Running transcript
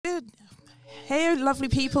Hey, lovely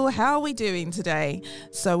people, how are we doing today?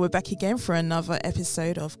 So we're back again for another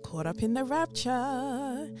episode of Caught Up in the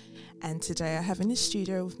Rapture. And today I have in the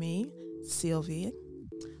studio with me Sylvie.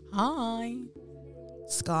 Hi.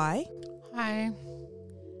 Sky. Hi.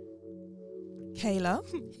 Kayla.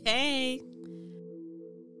 Hey.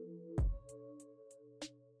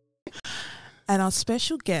 And our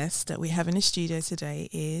special guest that we have in the studio today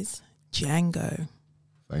is Django.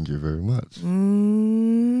 Thank you very much.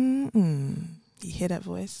 You hear that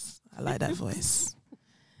voice? I like that voice.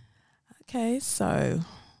 Okay, so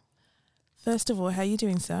first of all, how are you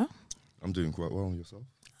doing, sir? I'm doing quite well. Yourself?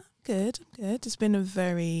 Good. It's been a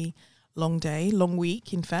very long day, long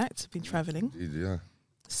week, in fact. I've been traveling. Indeed, yeah.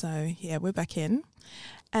 So, yeah, we're back in.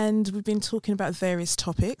 And we've been talking about various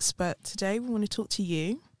topics, but today we want to talk to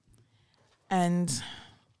you. And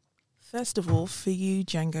first of all, for you,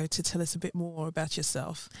 Django, to tell us a bit more about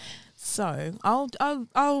yourself. So, I'll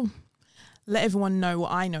let everyone know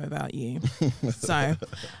what I know about you. So,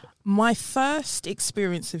 my first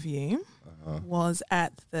experience of you was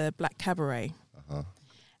at the Black Cabaret.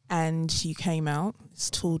 And you came out, this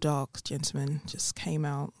tall, dark gentleman just came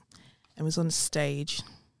out and was on the stage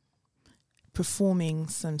performing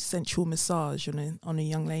some sensual massage on a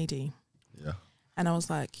young lady. Yeah. And I was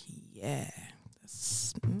like, yeah,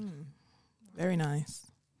 that's very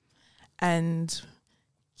nice. And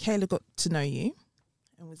Kayla got to know you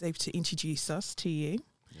and was able to introduce us to you.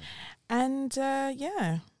 Yeah. And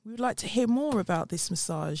we would like to hear more about this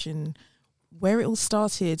massage and where it all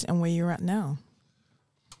started and where you're at now.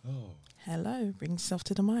 Oh. Hello, bring yourself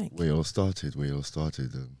to the mic. Where it all started.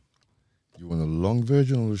 You want a long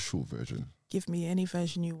version or a short version? Give me any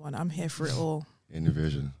version you want. I'm here for it all. Any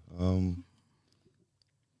version.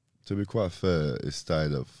 To be quite fair, it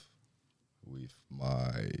started off with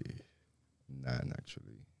my nan,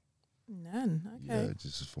 actually. Nan, okay. Yeah,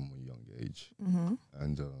 this is from a young age. Mm-hmm.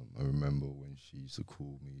 And I remember when she used to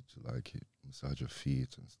call me to like massage her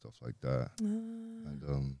feet and stuff like that.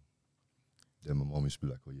 And then my mom used to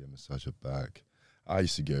be like, oh yeah, massage her back. I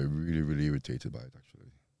used to get really, really irritated by it,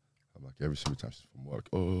 actually. I'm like, every single time she's from work,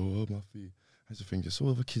 oh, my feet. I used to think, there's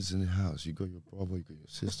all the kids in the house. You got your brother, you got your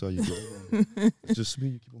sister, you got everyone. It's just me,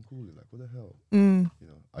 you keep on calling. Like, what the hell? You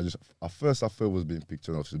know, at first I felt it was being picked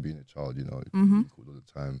on off as being a child, you know, being called all the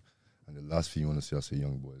time. And the last thing you want to see as a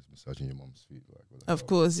young boy is massaging your mom's feet. Like, what the hell? Of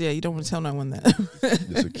course, yeah, you don't want to tell no one that.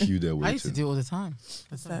 There's a queue there waiting. I used to do it all the time.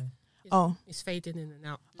 What's that? It's fading in and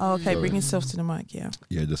out. Oh, okay, So, bring yourself to the mic, yeah.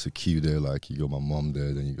 Yeah, there's a queue there. Like, you got my mom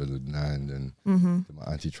there, then you got the nan, then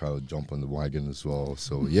my auntie tried to jump on the wagon as well.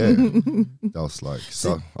 So, yeah, that was like,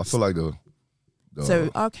 so I feel like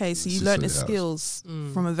so you learned the skills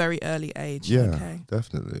from a very early age. Yeah, okay.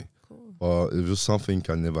 Definitely. Cool. But it was something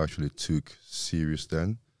I never actually took serious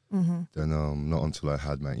then. Then not until I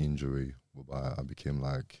had my injury, whereby I became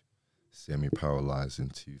like semi-paralyzed in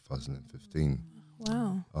 2015.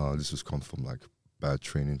 Wow. This was come from like bad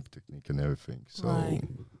training technique and everything. So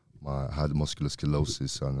I had muscular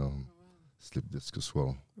sclerosis and slip disc as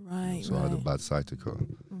well. Right. So I had a bad sciatica.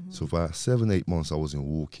 So for 7-8 months I wasn't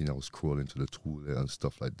walking, I was crawling to the toilet and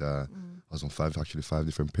stuff like that. I was on five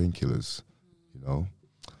different painkillers, you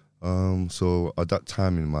know. So at that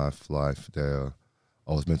time in my life there,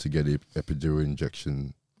 I was meant to get an epidural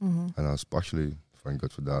injection. And I was actually, thank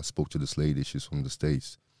God for that, I spoke to this lady, she's from the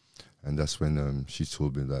States. And that's when she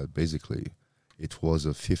told me that basically it was a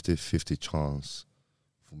 50-50 chance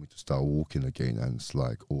for me to start walking again. And it's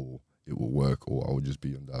like, oh, it will work or I will just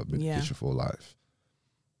be on that medication for life.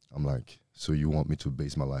 I'm like, so you want me to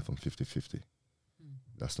base my life on 50-50?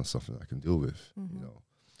 That's not something I can deal with, you know.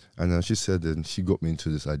 And she said that she got me into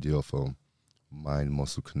this idea of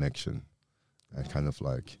mind-muscle connection and kind of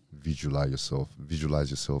like visualize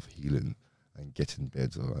yourself healing and getting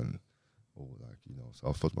better and like, you know, so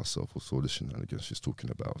I thought myself also the shenanigans she's talking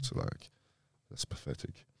about. So like, that's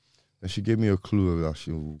pathetic. And she gave me a clue. I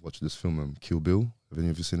actually watched this film, Kill Bill. Have any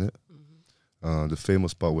of you seen it? The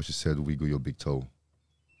famous part where she said, wiggle your big toe.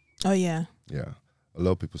 Oh, yeah. Yeah. A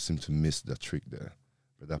lot of people seem to miss that trick there.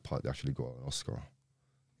 But that part actually got an Oscar.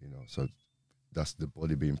 You know, so that's the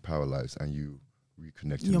body being paralyzed and you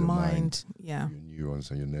reconnecting your the mind, your neurons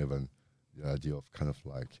and your nerve, and the idea of kind of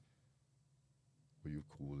like, what you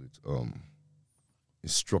call it,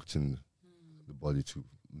 instructing the body to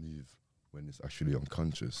move when it's actually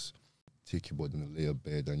unconscious. Take your body on a layer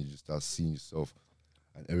bed and you just start seeing yourself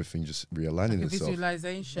and everything just realigning like itself.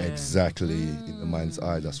 Visualization. Exactly, in the mind's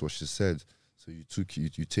eye, that's what she said. So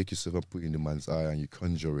you take yourself and put it in the mind's eye and you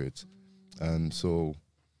conjure it. And so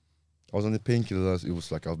I was on the painkillers. It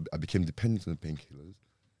was like I became dependent on the painkillers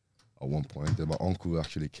at one point. Then my uncle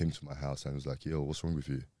actually came to my house and was like, yo, what's wrong with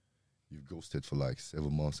you? you've ghosted for like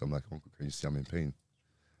 7 months. I'm like, Uncle, can you see I'm in pain?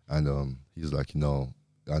 And he's like, I know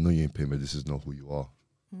you're in pain, but this is not who you are.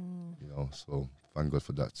 You know, so thank God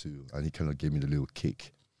for that too. And he kind of gave me the little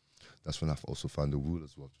kick. That's when I've also found the will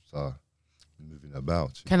as well to start moving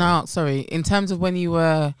about. Can I ask, sorry, in terms of when you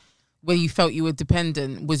felt you were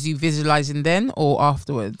dependent, was you visualizing then or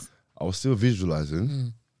afterwards? I was still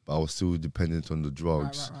visualizing, but I was still dependent on the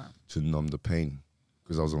drugs to numb the pain.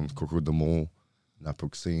 Because I was on cocodamol,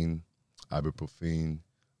 naproxen, ibuprofen,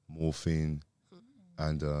 morphine,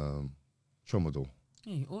 and tramadol.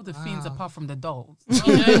 Hey, all the fiends apart from the dolls.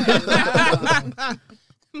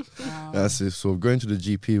 That's it. So going to the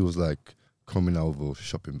GP was like coming out of a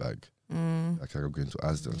shopping bag. Like I was going to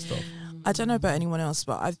Asda and stuff. I don't know about anyone else,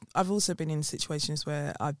 but I've also been in situations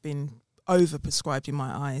where I've been overprescribed in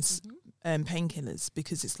my eyes painkillers,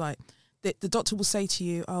 because it's like the doctor will say to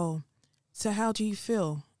you, "Oh, so how do you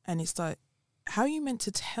feel?" And it's like, how are you meant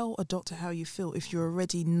to tell a doctor how you feel if you're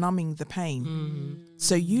already numbing the pain?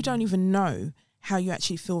 So you don't even know how you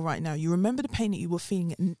actually feel right now. You remember the pain that you were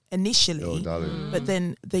feeling initially, but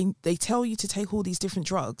then they tell you to take all these different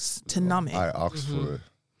drugs to numb it. I asked for it.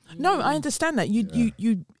 No, I understand that.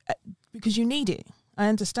 You because you need it. I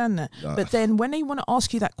understand that. But then when they want to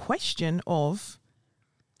ask you that question of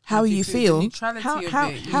how you feel,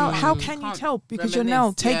 how can you tell? Because you're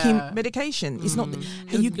now taking medication. It's not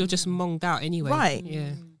you're just monged out anyway. Right.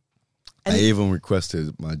 Yeah. I even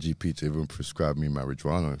requested my GP to even prescribe me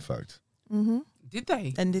marijuana, in fact. Did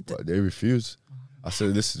they? But they refused. I said,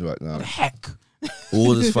 listen right now. What the heck?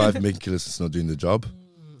 All these 5 painkillers is not doing the job.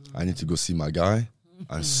 I need to go see my guy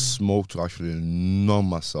and smoke to actually numb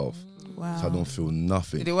myself. Wow. So I don't feel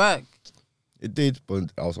nothing. Did it work? It did,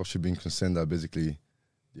 but I was actually being concerned that basically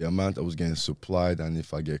the amount I was getting supplied, and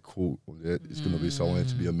if I get caught with it, it's going to be, so I wanted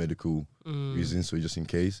to be a medical reason, so just in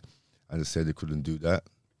case. And they said they couldn't do that.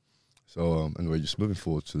 So anyway, just moving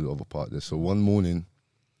forward to the other part there. So one evening,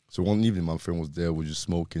 my friend was there, we were just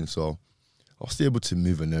smoking, so I was still able to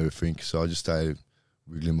move and everything. So I just started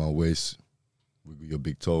wiggling my waist, wiggle your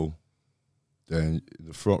big toe. Then in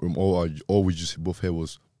the front room, all we just both heard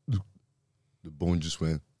was the bone just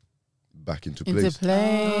went back into place. So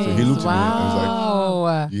he looked at me and was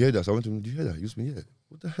like, "You hear that?" So I went to him, "Do you hear that?" He was like, "Yeah."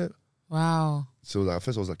 What the heck? Wow. So like, at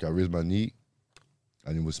first I was like, I raised my knee,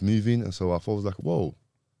 and it was moving, and so I thought, I was like, "Whoa,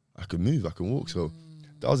 I can move, I can walk." So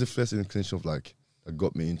that was the first inclination of like that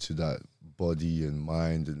got me into that body and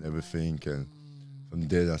mind and everything. And from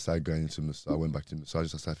there, I started going into massage. I went back to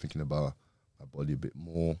massage. I started thinking about my body a bit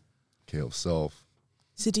more, care of self.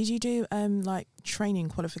 So did you do like training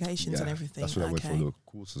qualifications and everything? That's what I went for the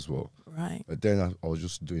course as well. Right. But then I was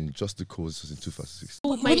just doing just the courses in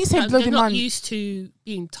 2016. When you say they're not used to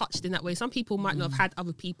being touched in that way. Some people might not have had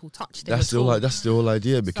other people touch them. That's the whole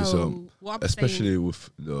idea, because so especially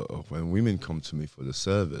with when women come to me for the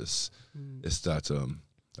service, it's that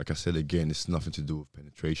like I said again, it's nothing to do with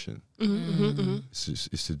penetration.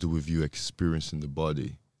 It's to do with you experiencing the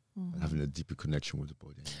body and having a deeper connection with the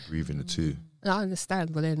body and breathing it too. I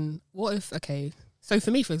understand, but then what if, so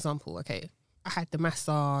for me, for example, I had the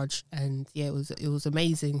massage and it was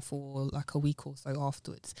amazing for like a week or so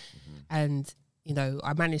afterwards. And,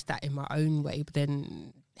 I managed that in my own way, but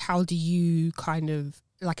then how do you kind of,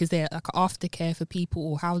 like, is there like an aftercare for people,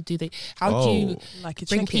 or how do you like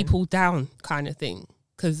bring people down kind of thing?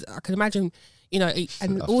 Because I can imagine,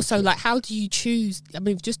 and also like, how do you choose? I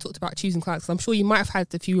mean, we've just talked about choosing clients. I'm sure you might have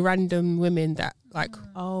had a few random women that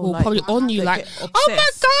will probably on you like, "Oh my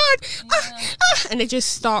God," and they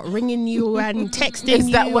just start ringing you and texting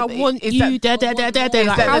you. I want you. Is that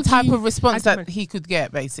the type of response that he could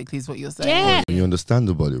get? Basically, is what you're saying. Yeah. When you understand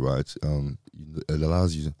the body, right? It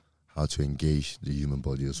allows you how to engage the human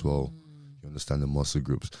body as well. You understand the muscle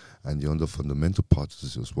groups, and the other fundamental part of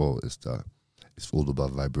this as well is that it's all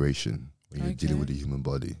about vibration when you're dealing with the human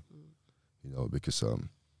body. Because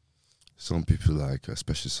some people, like,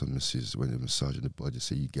 especially some masseuse, when they're massaging the body,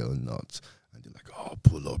 say you get a knot, and they're like, "Oh,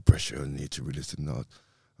 put a lot of pressure on you to release the knot."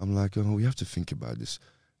 I'm like, "Oh, we have to think about this.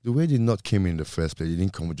 The way the knot came in the first place, it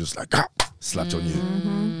didn't come with just like slapped on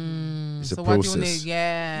you. It's a process. You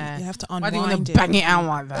have to unwind. Why do you want to bang it out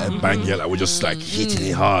like that? Bang it, like we're just like hitting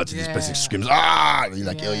it hard. This person screams, "Ah!" And you're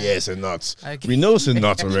like, "Oh yeah, it's a knot." We know it's a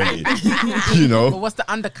knot already. But what's the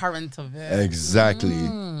undercurrent of it? Exactly.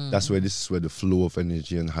 This is where the flow of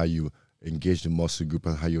energy and how you engage the muscle group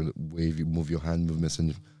and how you move your hand movements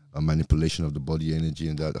and manipulation of the body energy,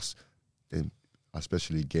 and that's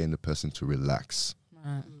especially getting the person to relax.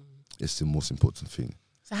 It's the most important thing.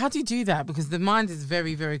 So how do you do that? Because the mind is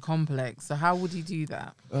very, very complex. So how would you do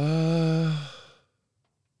that?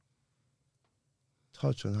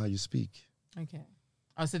 Touch on how you speak. Okay.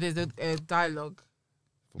 Oh, so there's a dialogue.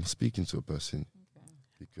 from speaking to a person,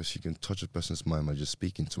 because you can touch a person's mind by just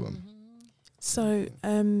speaking to them. So,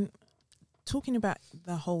 talking about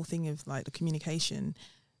the whole thing of like the communication,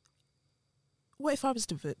 what if I was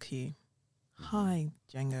to book you? Hi,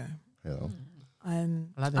 Django. You know, I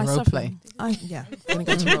like the role suffer- play. Yeah, I'm gonna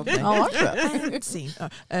go to role play. I like that. And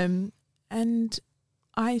scene. And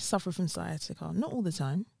I suffer from sciatica, not all the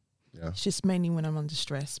time. yeah. It's just mainly when I'm under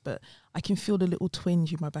stress, but I can feel the little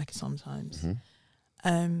twinge in my back sometimes.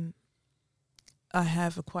 Mhm. I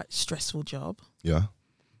have a quite stressful job. Yeah.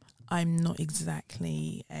 I'm not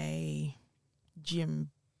exactly a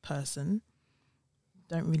gym person.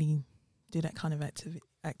 Don't really do that kind of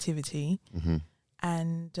activity. Mm-hmm.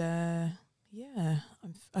 And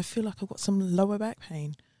I feel like I've got some lower back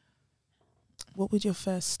pain. What would your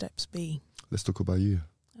first steps be? Let's talk about you.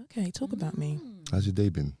 Okay, talk about me. How's your day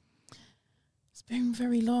been? It's been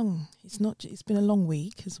very long. It's been a long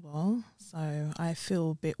week as well. So I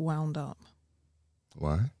feel a bit wound up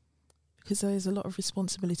Why? because there's a lot of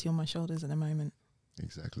responsibility on my shoulders at the moment.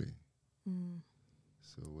 Exactly. Mm.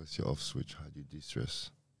 So what's your off switch? How do you de-stress?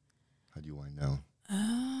 How do you wind down?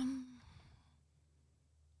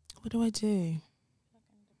 What do I do?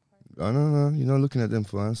 I don't know. You're not looking at them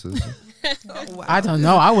for answers. I don't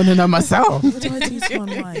know. I want to know myself. What do I do to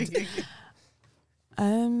unwind?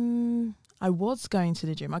 I was going to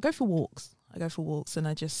the gym. I go for walks and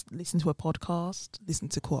I just listen to a podcast, listen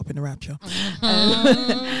to Caught Up in the Rapture.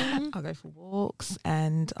 I go for walks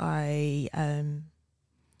and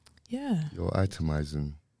You're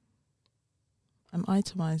itemizing. I'm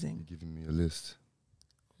itemizing. You're giving me a list.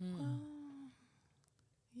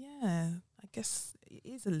 Yeah, I guess it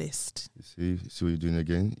is a list. You see what you're doing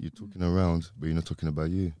again? You're talking around, but you're not talking about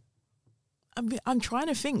you. I'm trying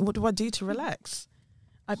to think, what do I do to relax?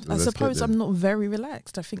 I let's suppose get I'm not very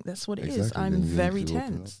relaxed. I think that's what it is. I'm Then you very need to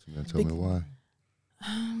open tense. up to me and tell me why.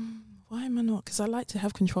 Why am I not? Because I like to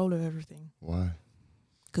have control of everything. Why?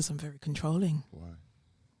 Because I'm very controlling. Why?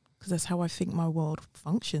 Because that's how I think my world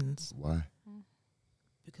functions. Why?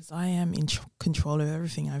 Because I am in control of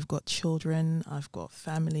everything. I've got children. I've got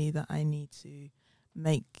family that I need to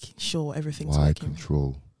make sure everything's Why working.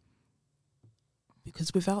 control?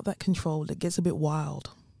 Because without that control, it gets a bit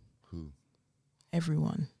wild. Who?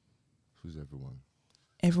 Everyone. Who's everyone?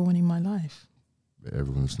 Everyone in my life. But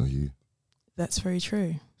everyone's not you. That's very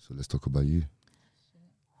true. So let's talk about you.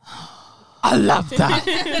 I love that.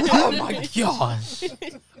 Oh my gosh.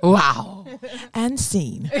 Wow. And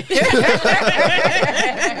scene. You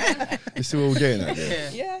see what we're getting at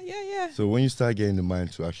there? Yeah. So when you start getting the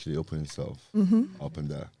mind to actually open itself Mm-hmm. up and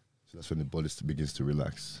down, so that's when the body begins to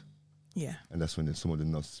relax. Yeah. And that's when some of the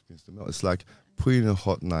nuts begins to melt. It's like putting a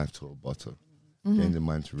hot knife to a butter, getting the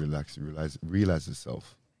mind to relax, realize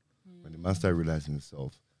itself. When the mind starts realizing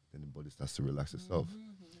itself, then the body starts to relax itself.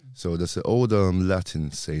 So there's an old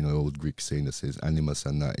Latin saying, or old Greek saying that says, anima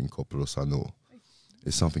sana in corpore sano.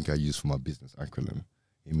 It's something I use for my business acronym.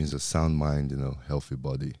 It means a sound mind and a healthy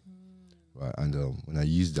body. Right? And when I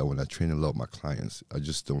use that, when I train a lot of my clients, I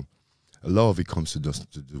just don't, a lot of it comes to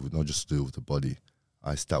just to do with, not just to do with the body.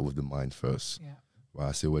 I start with the mind first. Yeah. Right?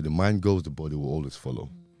 I say where the mind goes, the body will always follow.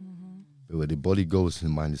 But where the body goes, the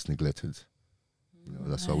mind is neglected. You know,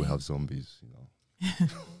 that's why we have zombies, you know.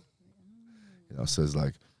 So it's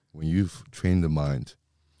like, when you've trained the mind,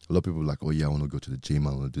 a lot of people are like, oh yeah, I want to go to the gym,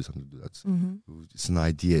 I want to do something to do that. It's an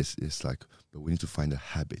idea, it's like, but we need to find a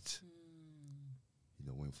habit. You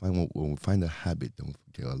know, when we find a habit, then we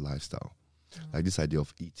get a lifestyle. Like this idea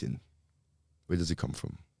of eating, where does it come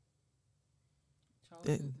from?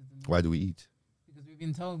 Why do we eat? Because we've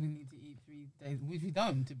been told we need to eat 3 days, which we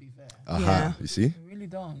don't, to be fair. Aha, Yeah. you see? We really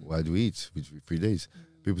don't. Why do we eat? 3 days.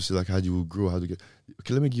 People say like, how do you grow? How do you get?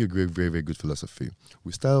 Okay, let me give you a very, very, very good philosophy.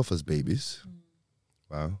 We start off as babies.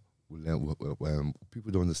 Wow. We learn.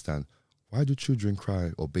 People don't understand, why do children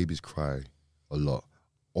cry or babies cry a lot,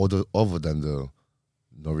 other than the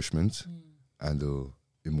nourishment and the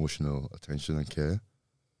emotional attention and care?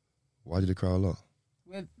 Why do they cry a lot?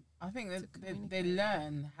 Well, I think that they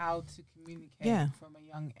learn how to communicate from a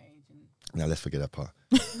young age. And Now let's forget that part.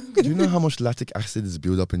 Do you know how much lactic acid is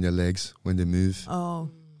built up in their legs when they move? Oh.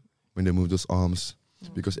 When they move those arms?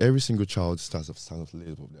 Because every single child starts off a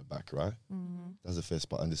little of their back, right? That's the first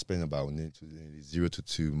part. And they spend about 0 to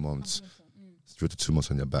 2 months, 0 to 2 months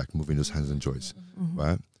on their back, moving those hands and joints,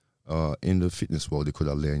 right? In the fitness world, they call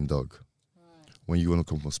that laying dog. When you want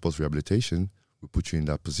to come from sports rehabilitation, we put you in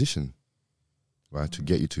that position, right? To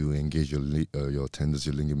get you to engage your tendons,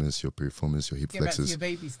 your ligaments, your piriformis, your hip get back to flexors. your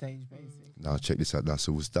baby stage, basically. Now check this out now.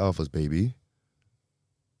 So we start off as baby.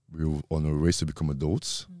 We're on a race to become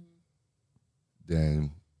adults.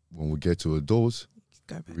 Then when we get to adults,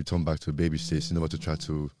 Go we back. return back to a baby stage in order to try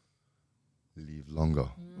to live longer.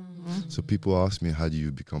 Mm-hmm. So people ask me, how do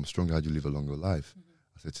you become stronger? How do you live a longer life?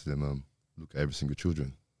 I said to them, look at every single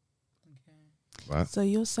children. Right? So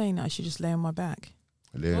you're saying that I should just lay on my back?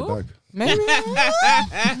 Lay it Oh. back. Maybe.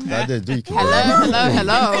 That there, do you can-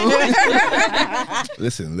 Hello.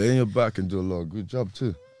 Listen, lay on your back and do a lot of good job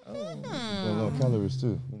too. Do a lot of calories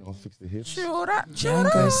too. Fix the hips. Sure that.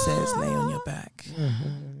 Django says lay on your back.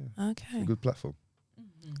 Okay, A good platform.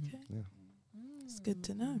 it's good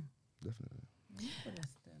to know. Definitely.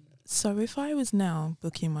 So if I was now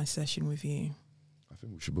booking my session with you, I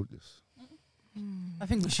think we should book this. I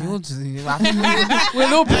think we should all do. I think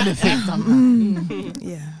we'll all benefit from that.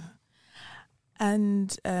 yeah.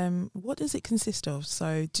 And what does it consist of?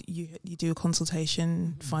 So you do a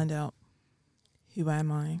consultation, find out who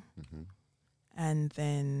am I, and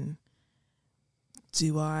then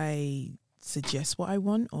do I suggest what I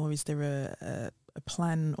want, or is there a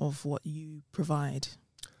plan of what you provide?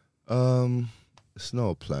 It's not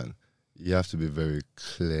a plan. You have to be very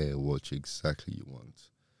clear what exactly you want,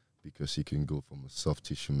 because you can go from a soft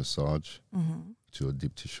tissue massage to a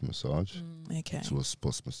deep tissue massage Okay. to a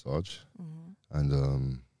sports massage,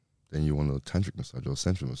 and then you want a tantric massage or a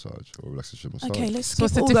sensual massage or relaxation massage. Okay, let's So skip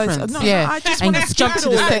what's the all difference? those. Yeah. I just And want to jump to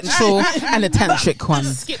the sensual and the tantric one.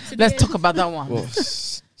 Skip to the Let's end. talk about that one. Well,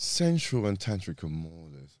 sensual and tantric are more or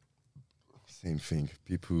less same thing.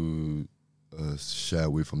 People shy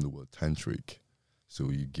away from the word tantric, so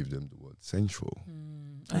you give them the word sensual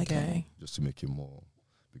Okay. just to make it more.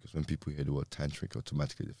 Because when people hear the word tantric,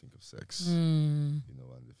 automatically they think of sex, Mm. you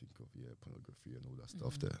know, and they think of pornography and all that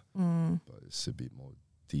stuff there. Mm. But it's a bit more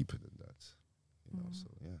deeper than that, you know. So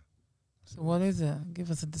yeah. So what is it? Give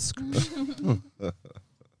us a description.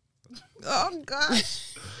 Oh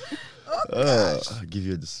gosh. I'll give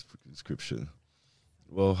you a description.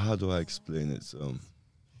 Well, how do I explain it?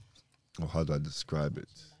 Or how do I describe it?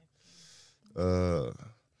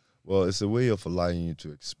 Well, it's a way of allowing you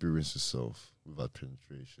to experience yourself without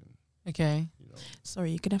penetration. Okay. You know,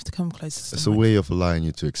 Sorry, you're gonna have to come closer. to it's the a mic. way of allowing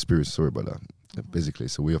you to experience. Sorry about that. Basically,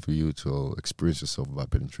 it's a way for you to experience yourself without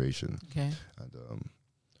penetration. Okay. And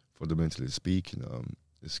fundamentally speaking,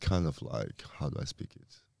 it's kind of like, how do I speak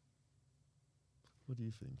it? What do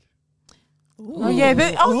you think? Oh, yeah,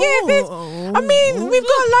 I mean, we've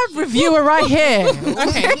got a live reviewer right here.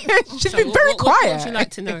 Okay. She's So been very what quiet. would you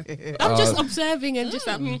like to know? I'm just observing and just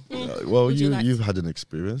like, Well, Would you like you've had an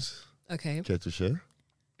experience. okay. Care to share?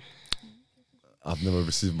 I've never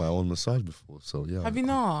received my own massage before, so yeah. Have you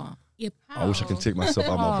not? Yeah. I wish I can take myself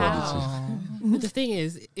out my body too. But the thing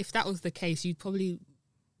is, if that was the case, it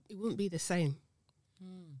wouldn't be the same.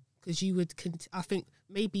 Because you would, I think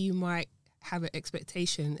maybe you might have an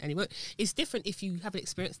expectation and it's different if you haven't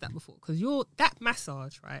experienced that before. Because that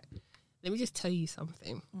massage, right? Let me just tell you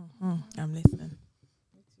something. I'm listening.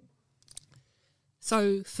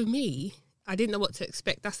 So for me, I didn't know what to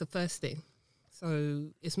expect. That's the first thing. So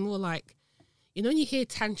it's more like, you know, when you hear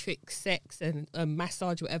tantric sex and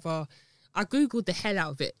massage, whatever, I Googled the hell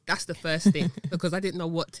out of it. That's the first thing because I didn't know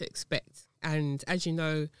what to expect. And as you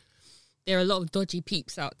know, there are a lot of dodgy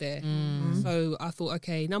peeps out there. So I thought,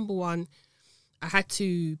 okay, number one, I had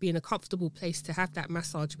to be in a comfortable place to have that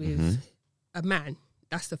massage with a man.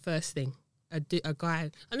 That's the first thing. A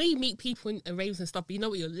guy. I know you meet people in raves and stuff, but you know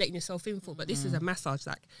what you're letting yourself in for. But this is a massage.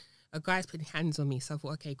 Like a guy's putting hands on me. So I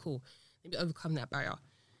thought, okay, cool. Let me overcome that barrier.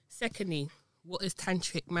 Secondly, what is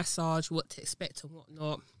tantric massage? What to expect and what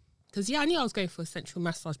not? Because I knew I was going for a sensual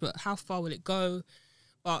massage, but how far will it go?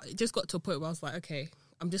 But it just got to a point where I was like, okay,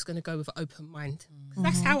 I'm just going to go with an open mind. 'Cause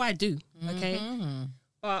that's how I do, okay?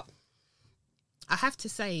 But I have to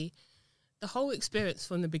say, the whole experience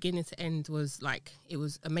from the beginning to end was like, it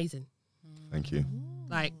was amazing. Thank you.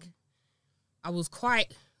 Like, I was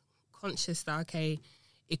quite conscious that, okay,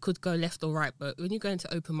 it could go left or right, but when you go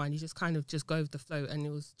into open mind, you just kind of just go with the flow. And it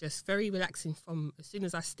was just very relaxing from as soon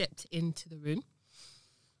as I stepped into the room.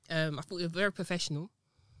 I thought you were very professional.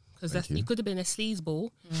 Because you. it could have been a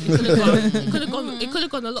sleazeball. It could have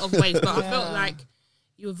gone a lot of ways, but I felt like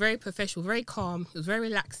you were very professional, very calm. It was very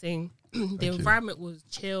relaxing. The environment was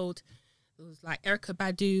chilled. It was like Erykah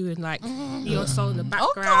Badu and like Neo Soul in the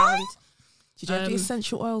background. Did you have the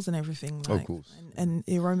essential oils and everything? Of Like, course. and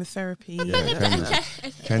aromatherapy.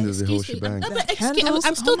 Candles, the whole Excuse me. shebang. No, but Candles?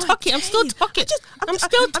 I'm still Oh my talking. I'm still days. talking. I'm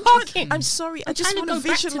still talking. I'm sorry. I just trying want to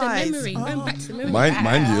go back to the visualize. memory. Going back to the memory.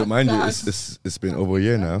 Mind you, it's been over a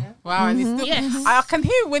year now. Wow, and it's still, Yes. I can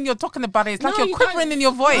hear when you're talking about it. It's like No, you're you quivering don't. in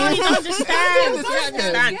your voice. No, you don't understand. You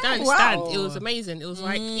don't understand. Wow. It was amazing. It was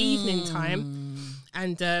like evening time.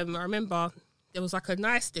 And I remember there was like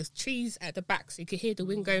there's trees at the back, so you could hear the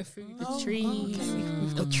wind going through the trees,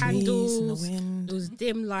 with the trees candles, and the wind. it was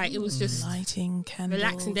dim light, it was just Lighting, candles.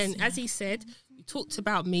 relaxing. Then, as he said, he talked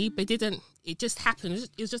about me, but it just happened.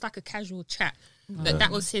 It was just like a casual chat. But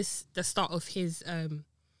that was the start of his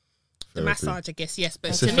the massage, I guess. Yes, but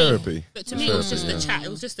It's to a me, therapy. but to me, it was just a chat. It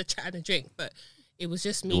was just a chat and a drink, but it was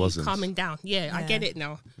just me wasn't. calming down. Yeah, I Yeah. get it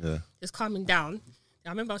now. Yeah. Just calming down. I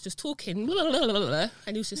remember I was just talking,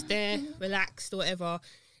 and he was just there, relaxed or whatever.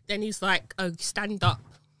 Then he's like, "Oh, stand up,"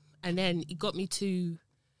 and then he got me to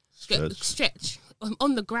stretch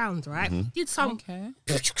on the ground. Right, did some. Okay.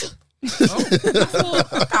 I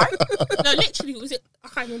thought, okay. No, literally, I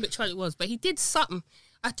can't remember which one it was, but he did something.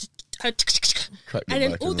 Crack the And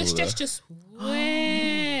then back all the all stress that. just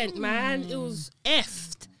went, man. It was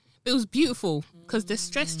effed. It was beautiful because the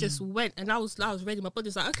stress just went, and I was ready. My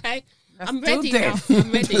body's like, okay, I'm do ready now. this.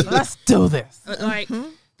 I'm ready. Let's do this. But like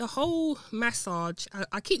the whole massage,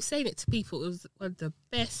 I keep saying it to people. It was one of the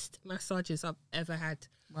best massages I've ever had.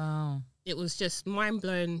 Wow. It was just mind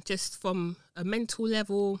blowing, just from a mental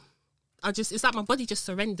level. It's like my body just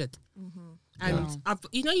surrendered. And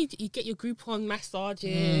you get your Groupon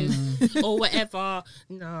massages or whatever.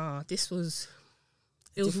 Nah, it was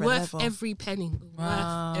Different worth level. every penny.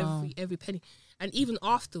 Wow. Worth every penny. And even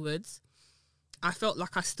afterwards, I felt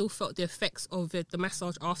like I still felt the effects of the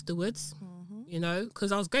massage afterwards. You know,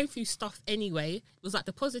 because I was going through stuff anyway. It was like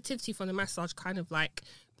the positivity from the massage kind of like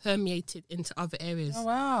permeated into other areas. Oh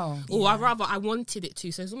wow. Or I wanted it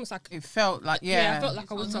to. So it's almost like It felt like I felt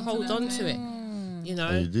like I wanted to hold on to it. You know,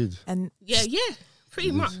 And you did. And yeah,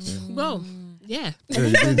 pretty much. Well, yeah. Yeah,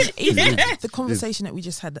 you did. You did. the conversation that we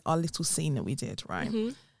just had, our little scene that we did, right?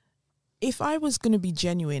 If I was going to be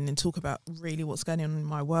genuine and talk about really what's going on in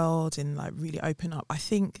my world and like really open up, I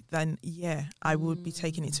think then, I would be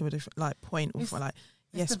taking it to a different like point of like,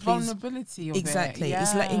 yes, it's the please. vulnerability of Exactly. it.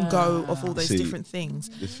 It's letting go of all those See, different things.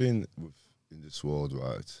 The thing in this world,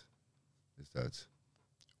 right, is that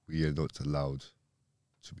we are not allowed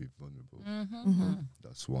to be vulnerable.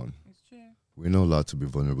 That's one. It's true. We're not allowed to be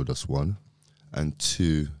vulnerable. That's one. And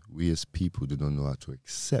two, we as people do not know how to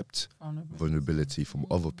accept vulnerability from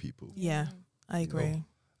other people. Yeah, I You know? agree.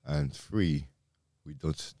 And three, we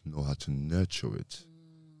don't know how to nurture it.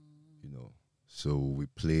 You know, so we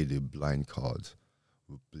play the blind card,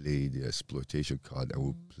 we play the exploitation card, and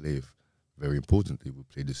we play, very importantly, we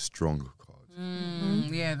play the strong card.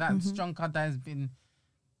 Yeah, that strong card that has been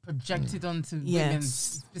projected onto women,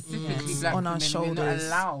 Yes. specifically Yes. black On our women. We're shoulders. not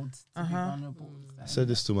allowed to be vulnerable. I said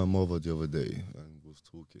this to my mother the other day and was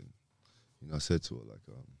talking. You know, I said to her, like,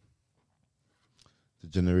 the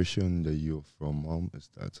generation that you're from, Mom, is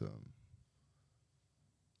that,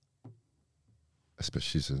 especially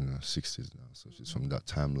she's in her 60s now, so she's from that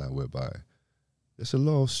timeline whereby there's a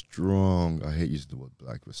lot of strong, I hate using the word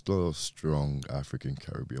black, but there's a lot of strong African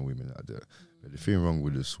Caribbean women out there. But the thing wrong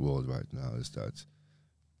with this world right now is that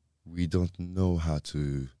we don't know how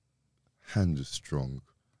to handle strong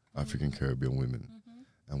African Caribbean women,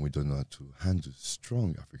 and we don't know how to handle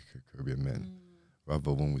strong African Caribbean men.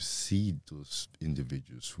 Rather, when we see those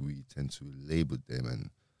individuals, we tend to label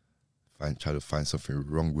them and try to find something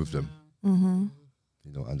wrong with them.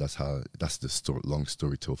 You know, and that's the long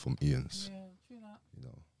story told from Ian's. You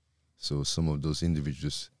know, so some of those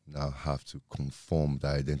individuals now have to conform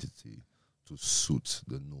their identity to suit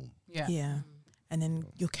the norm. Yeah. And then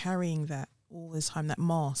you're carrying that all the time, that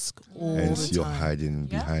mask all Hence, the you're time. hiding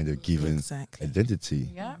behind a given Exactly. identity.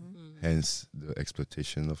 Yeah. Hence, the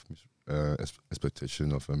exploitation of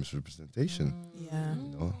misrepresentation. Yeah. You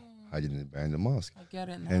know, hiding it behind the mask. I get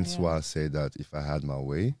it now. Hence, why I say that if I had my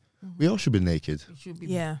way, we all should be naked. You should be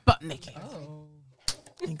Yeah. butt naked.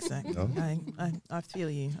 Exactly. No? I feel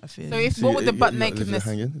you. I feel So you. if what would the butt leave it nakedness?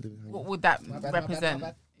 hanging. What would that represent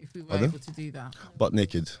if we were Pardon? able to do that? Butt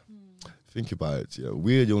naked. Think about it. Yeah,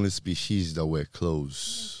 we're the only species that wear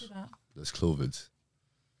clothes. That's clothed.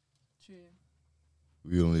 True.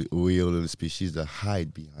 We are the species that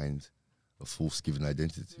hide behind a false given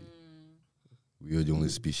identity. We are the only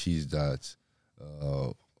species that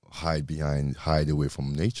hide away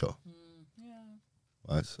from nature.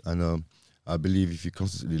 Right? And I believe if you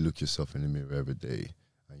constantly look yourself in the mirror every day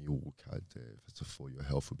and you walk out there, first of all, your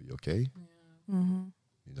health will be okay.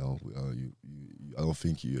 You know, I don't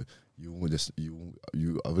think you I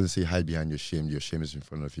wouldn't say hide behind your shame. Your shame is in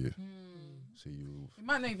front of you. So It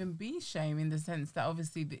might not even be shame in the sense that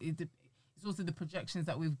obviously it's also the projections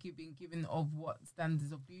that we've been given of what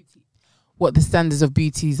standards of beauty, what the standards of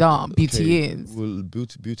beauty is. Well,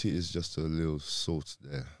 beauty is just a little salt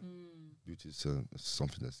there. Beauty is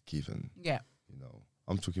something that's given. Yeah. You know,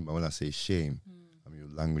 I'm talking about when I say shame. I mean, your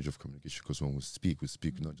language of communication. Because when we speak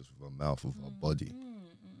not just with our mouth, with our body,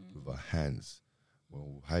 with our hands. When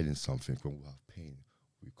we're hiding something, when we have pain,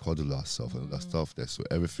 we cuddle ourselves and all that stuff there. So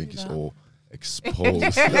everything is all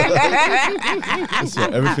exposed. So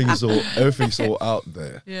everything's all out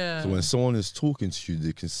there. Yeah. So when someone is talking to you,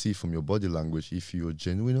 they can see from your body language if you're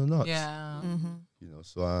genuine or not. Yeah. You know,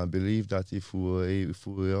 so I believe that if we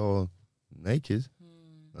were all naked,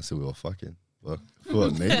 I say we were fucking. But if we were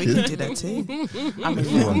We can naked, do that too. I mean,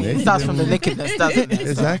 if we were naked, it starts from the nakedness, doesn't it?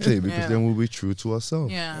 exactly, because Yeah. then we'll be true to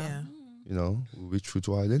ourselves. Yeah. Yeah. You know, we'll be true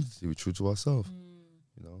to our identity, we're true to ourselves.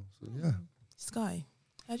 You know, so yeah. Sky,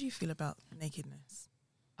 how do you feel about nakedness?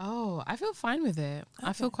 Oh, I feel fine with it.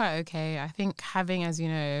 I feel Okay. quite okay. I think having, as you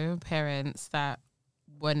know, parents that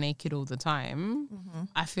were naked all the time,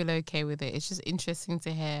 I feel okay with it. It's just interesting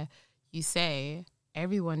to hear you say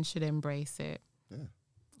everyone should embrace it.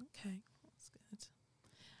 Okay, that's good.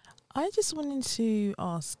 I just wanted to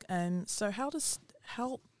ask, so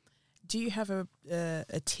how do you have a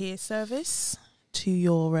tier service to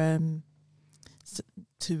your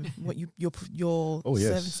to what your Oh, yes.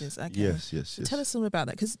 services? Okay. Yes. So tell us all about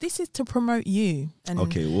that, because this is to promote you. And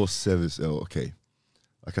Okay, what service? Oh, okay.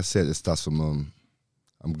 Like I said, it starts from.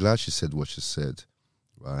 I'm glad she said what she said,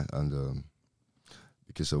 right? And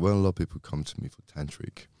because when a lot of people come to me for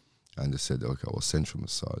tantric, and they said, okay, I was sensual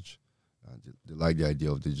massage, and they like the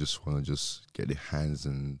idea of they just want to just get their hands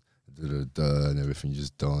and and everything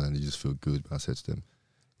just done, and they just feel good. But I said to them,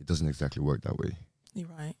 it doesn't exactly work that way. You're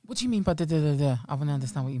right. What do you mean by da? I want to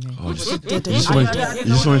understand what you mean. Oh, You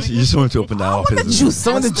you just want to open that up. I want the juice.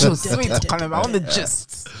 I want the That's juice. the- What are you talking about? I want the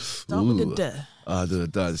gist. Start with the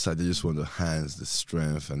duh. It's like they just want the hands, the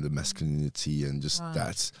strength, and the masculinity, and just Right.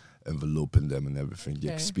 that enveloping them and everything, the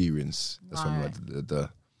Okay. experience. That's what I'm like the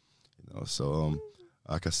you know. So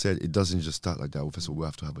like I said, it doesn't just start like that. First of all, we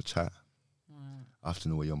have to have a chat. I have to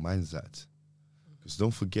know where your mind's at, because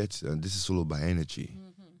don't forget, this is all about energy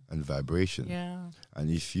and vibration. Yeah.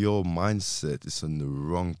 And if your mindset is in the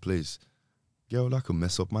wrong place, girl, that could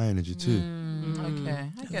mess up my energy too.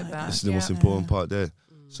 Okay, I get that. This is the most Yeah. important part there.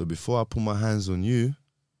 So before I put my hands on you,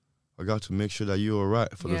 I got to make sure that you're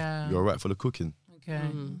alright for Yeah. you're alright for the cooking. Okay.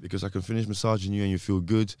 Because I can finish massaging you and you feel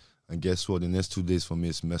good, and guess what? The next 2 days for me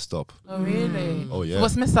is messed up. Oh really? Oh yeah. So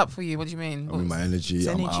what's messed up for you? What do you mean? I mean my energy, It's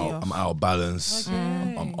I'm energy out, off. I'm out of balance.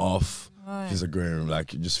 Okay. I'm off. Right. Things are going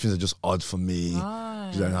like things are just odd for me.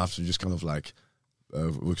 Right. Then I have to just kind of like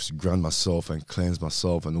ground myself and cleanse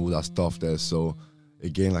myself and all that stuff there. So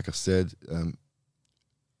again, like I said,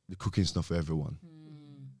 the cooking's not for everyone.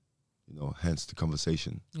 You know, hence the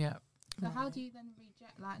conversation. Yeah. So how do you then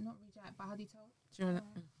reject, like not reject, but how do you tell? Do you wanna-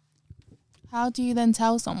 How do you then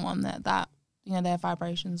tell someone that you know their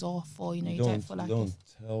vibrations off, or you know you don't feel like don't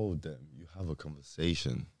it's, tell them. You have a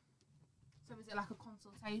conversation. so is it like a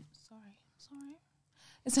consultation? Sorry.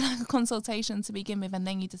 Is it like a consultation to begin with, and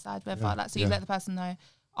then you decide whether Yeah, like so you let the person know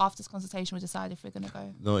after this consultation we decide if we're gonna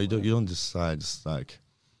go. No, you don't. You don't decide. It's like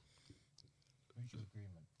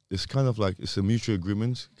it's kind of like it's a mutual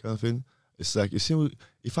agreement kind of thing. It's like you see,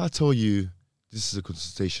 if I tell you this is a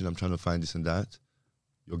consultation, I'm trying to find this and that,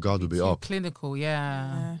 your guard will be Too up, clinical,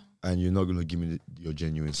 yeah. and you're not going to give me your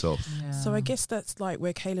genuine self. Yeah. So I guess that's like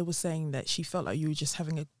where Kayla was saying that she felt like you were just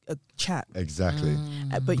having a chat, Exactly.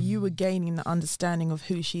 but you were gaining the understanding of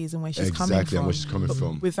who she is and where she's coming Exactly, from. and where she's coming but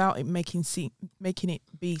from. without it making it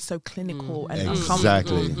be so clinical and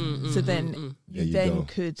Exactly. uncomfortable. So then There you then go.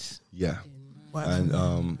 could Yeah. work And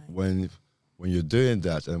from there. when you're doing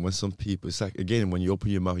that, and when some people, it's like again when you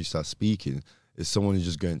open your mouth, you start speaking. If someone is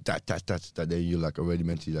just going that, then you're like already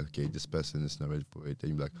mentally like, okay, this person is not ready for it.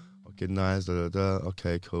 Then you're like, okay, nice,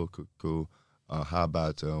 okay, cool. How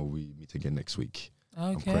about we meet again next week?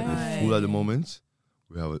 I'm currently Okay. full at the moment.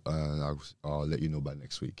 We have, I'll let you know by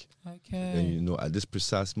next week. Okay. Then you know at this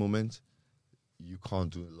precise moment, you can't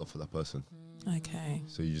do a lot for that person. Okay.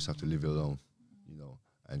 So you just have to leave it alone, you know,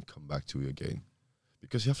 and come back to it again.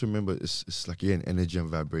 Because you have to remember, it's like, again, energy and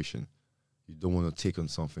vibration. You don't want to take on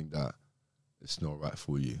something that it's not right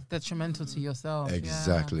for you. Detrimental to yourself. yeah.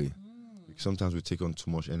 Exactly. Because sometimes we take on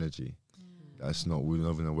too much energy. That's not, we're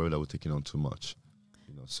not even aware that we're taking on too much.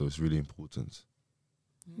 You know, so it's really important.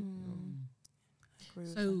 Agree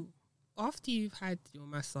with So after you've had your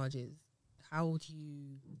massages, how do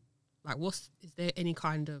you like is there any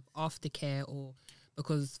kind of aftercare, or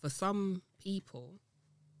because for some people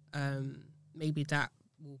maybe that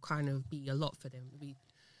will kind of be a lot for them.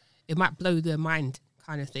 It might blow their mind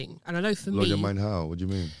kind of thing. And I know for Blow me, your mind how? What do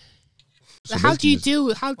you mean? like, how do you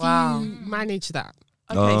basically how do Wow. you manage that?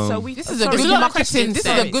 Okay, so Um, we. This is a sorry, good lot of marketing. questions This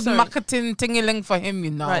there. is a good Sorry. marketing tingeling for him,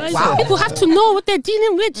 you know. Right, Wow. People have to know what they're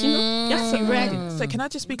dealing with, you know. That's So, it, right? so can I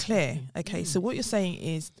just be clear? Okay, so what you're saying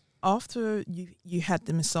is after you had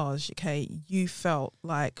the massage, okay, you felt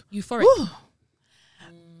like, Euphoric. "Whew,"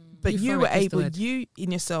 but you were Euphoric is the able, word. you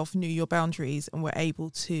in yourself knew your boundaries and were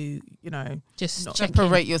able to, you know, Just Not check in.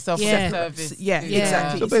 Separate yourself Yeah. from service. Yeah, Yeah.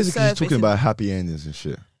 exactly. So It's a basically, he's service, talking about happy endings and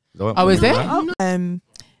shit. Oh, is it?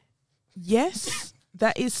 Yes,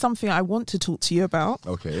 that is something I want to talk to you about.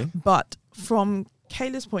 Okay. But from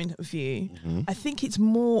Kayla's point of view, Mhm. I think it's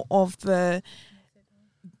more of that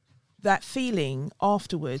feeling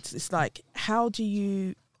afterwards. It's like, how do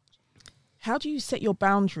you set your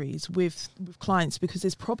boundaries with clients? Because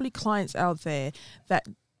there's probably clients out there that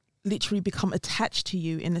literally become attached to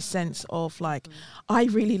you in the sense of like, I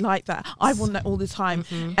really like that. I want that all the time,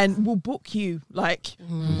 and will book you like. Book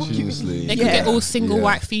you. Continuously. They could Yeah. get all single Yeah.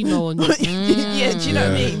 white female on you. Yeah, do you know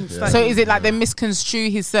what I Yeah. mean? It's Yeah. like- So is it like they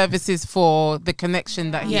misconstrue his services for the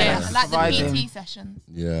connection that he Yeah, has like the providing? PT sessions.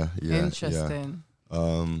 Yeah. Yeah. Interesting.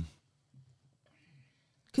 Yeah.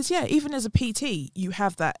 Because even as a PT, you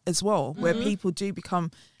have that as well, where people do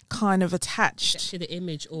become kind of attached. To the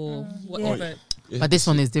image or whatever. But this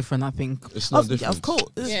one is different, I think. It's not Of different. course.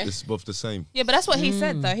 Yeah. It's both the same. Yeah, but that's what he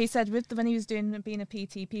said though. He said when he was being a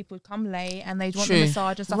PT, people would come late and they'd want True. the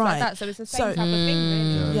massage and stuff Right. like that. So it's the same So- type of thing,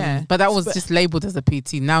 really. Yeah. But that was But- just labeled as a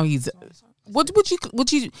PT. Now he's. What would you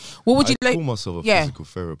I like? call myself a Yeah. physical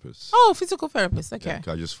therapist. Oh, physical therapist. Okay,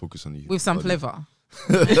 Yeah, I just focus on the with some body. flavor.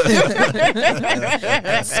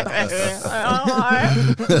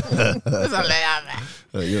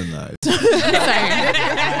 You're nice.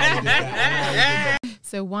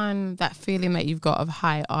 So one, that feeling that you've got of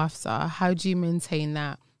high after, how do you maintain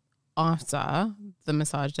that after the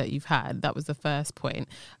massage that you've had? That was the first point.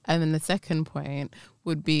 And then the second point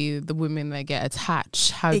would be the women that get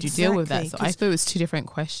attached. How do you deal with that? Exactly, So I 'cause- thought it was two different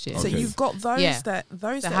questions. So Okay. you've got those Yeah. that So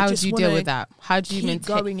that how just do you wanna deal with that? How do you keep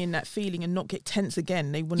maintain? going in that feeling and not get tense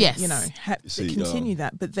again. They want to, Yes. See, continue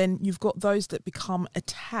that. But then you've got those that become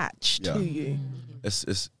attached Yeah. to you. It's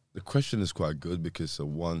the question is quite good because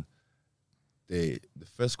one, the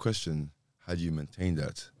first question, how do you maintain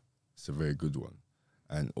that? It's a very good one,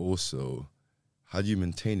 and also, how do you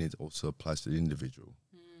maintain it? Also applies to the individual,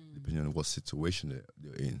 depending on what situation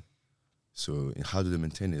they're in. So, how do they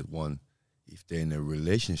maintain it? One, if they're in a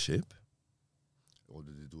relationship, or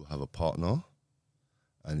do they do have a partner,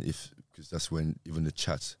 and because that's when even the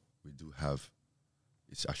chat we do have,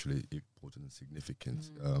 it's actually important and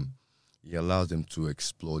significant. It allows them to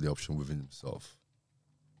explore the option within themselves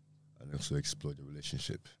and also explore the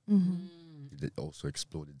relationship. They also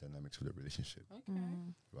explore the dynamics of the relationship,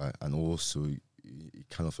 right? And also, it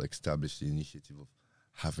kind of establish the initiative of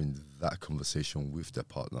having that conversation with their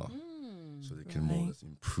partner, so they can more or Right. less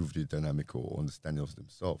improve the dynamic or understanding of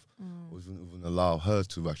themselves, or even allow her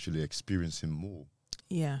to actually experience him more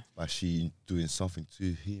Yeah. by she doing something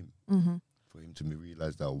to him. Mm-hmm. For him to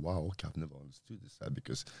realize that, wow, okay, I've never understood this side,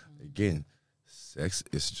 because again, sex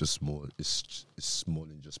is just more. It's more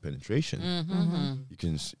than just penetration. You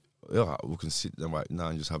can, we can sit there right now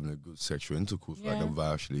and just having a good sexual intercourse, like Yeah.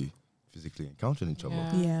 without actually physically encountering each other.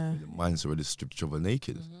 Yeah. Yeah. The mind's already stripped each other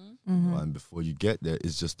naked, Mm-hmm. and before you get there,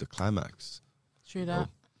 it's just the climax. True know? that.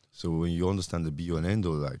 So when you understand the be and end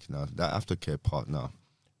all, like now that aftercare part now,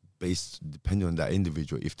 based depending on that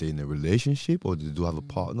individual, if they're in a relationship or they do have a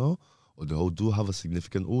partner or they do have a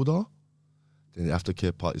significant order, then the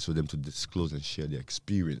aftercare part is for them to disclose and share their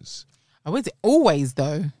experience. Oh, is it always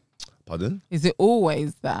though? Pardon? Is it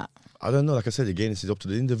always that? I don't know. Like I said again, it's up to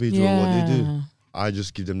the individual what they do. I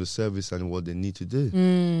just give them the service and what they need to do. You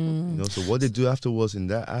know, so what they do afterwards in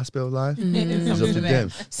that aspect of life is up to them.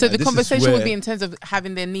 So And the this is conversation would where- be in terms of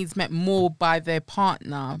having their needs met more by their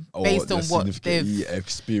partner based on the what significant,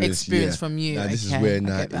 they've experienced from you. Now this is Okay, where I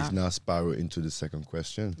now get it's that. now spiral into the second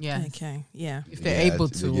question. Yeah. Okay. Yeah. If they're able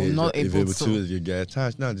to or not if able to. you get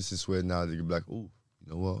attached. Now this is where now they can be like, oh, you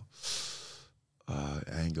know what? I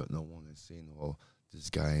ain't got no one that's saying, oh, this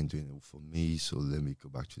guy ain't doing it for me, so let me go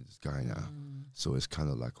back to this guy now. So it's kind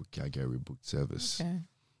of like, okay, I get a rebooked service. Okay.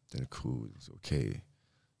 Then cool, it's okay.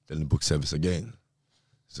 Then the book service again.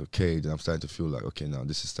 It's okay. Then I'm starting to feel like, okay, now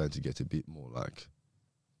this is starting to get a bit more like,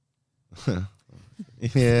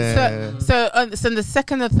 yeah. So the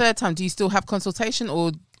second or third time, do you still have consultation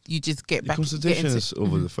or you just get The back? consultation get into- is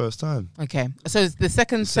over the first time. Okay. So it's the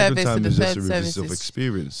second The second service time and the is just third a revisit service of is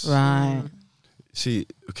experience. right. See,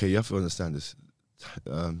 okay, you have to understand this.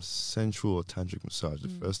 Sensual or tantric massage, the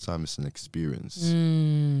first time is an experience.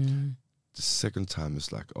 The second time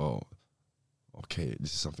is like, oh, okay,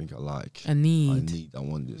 this is something I like. A need. I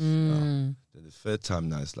want this. Mm. Then the third time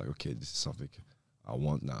now, it's like, okay, this is something I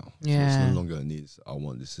want now. So Yeah. it's no longer a need. It's I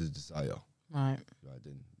want. This is desire. Right. Right.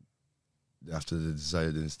 Then after the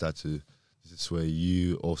desire, then start to. This is where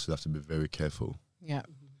you also have to be very careful. Yeah.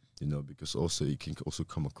 You know, because also you can also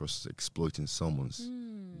come across as exploiting someone's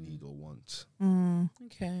need or want.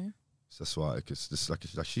 Okay. So that's why, because this,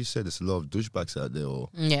 like she said, there's a lot of douchebags out there or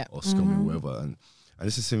Yeah. scum or whatever. And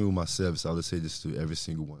this is the same with myself. So I would say this to every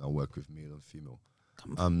single one I work with, male and female.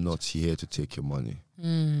 I'm not here to take your money.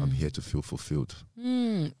 I'm here to feel fulfilled.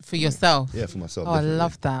 For yourself. Yeah, for myself. Oh, definitely. I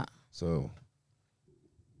love that.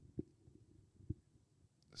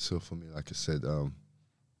 So for me, like I said, I'm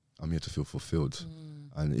here to feel fulfilled.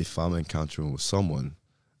 And if I'm encountering with someone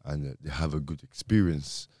and they have a good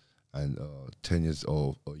experience, and 10 years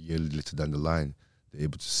or a year later down the line, they're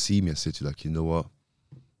able to see me and say to you, like, you know what,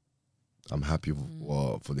 I'm happy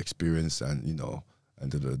for the experience, and you know,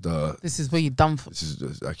 and This is what you done for. this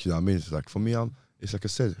is like, you know what I mean? It's like for me, it's like I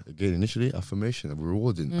said again initially, affirmation,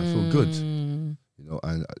 rewarding. I feel good, you know,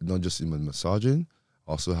 and not just in my massaging.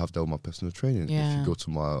 I also have that with my personal training. If Yeah. you go to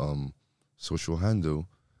my social handle,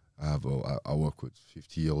 I work with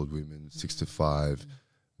 50-year-old women, 65,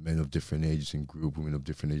 men of different ages in group, women of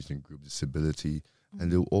different ages in group, disability,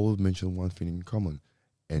 and they'll all mention one thing in common: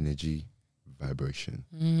 energy, vibration,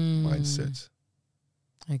 mindset.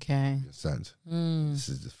 Okay. You understand? This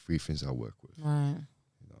is the three things I work with. Right.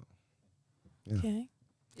 You know. Yeah. Okay.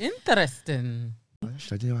 Interesting.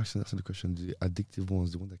 Actually, I didn't actually answer the question. The addictive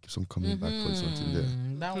ones, the one that keeps on coming back for something there.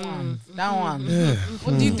 That one. That one. Yeah.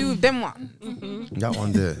 What do you do with them one? That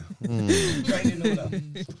one there.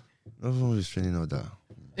 Everyone is training all that.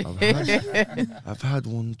 I've had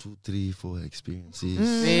 1, 2, 3, 4 experiences.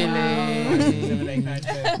 Really? No.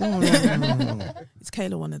 Is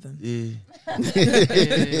Kayla one of them? Yeah.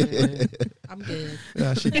 I'm good.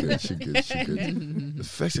 Yeah, she good. The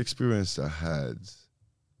first experience I had,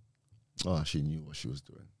 she knew what she was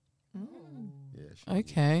doing. Yeah.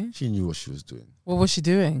 Okay. She knew what she was doing. What was she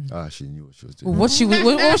doing? She knew what she was doing. What was she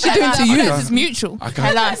doing to you? This is mutual. I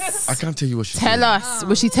Tell can't. us. I can't tell you what she Tell doing. us.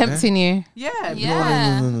 Was she tempting you? Yeah.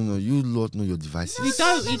 Yeah. No. You lot know your devices.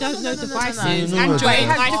 You don't know devices. no. Android, It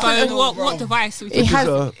has iPhone, different- what device? It has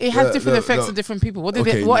different the- effects the- on different people. What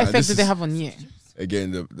Okay, what now effects this do they is- have on you?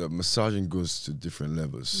 Again, the massaging goes to different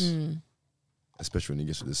levels, especially when it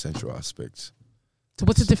gets to the sensual aspect. So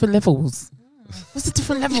what's the different levels? What's the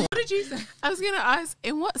different level? What did you say? I was going to ask,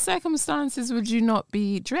 in what circumstances would you not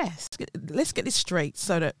be dressed? Let's get this straight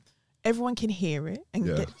so that everyone can hear it and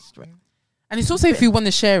Yeah. get it straight. And it's also if you want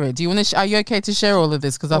to share it. Do you want to? Are you okay to share all of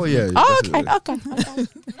this? Because Yeah. okay. definitely.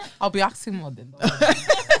 I'll be asking more then.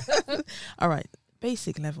 All right,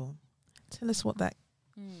 basic level. Tell us what that.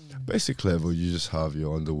 Basic level, you just have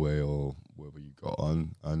your underwear or whatever you got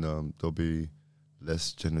on, and there'll be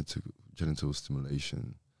less genital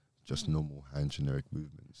stimulation, just normal hand generic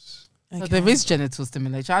movements. So there is genital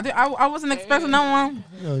stimulation. I wasn't expecting that one.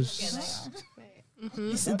 No, it's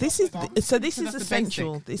This is that's the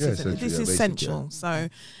essential. basic. This Yeah, is essential, this yeah, is basic, essential. So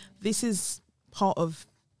this is part of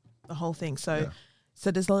the whole thing. So Yeah.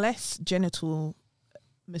 so there's less genital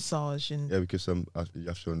massage and yeah, because you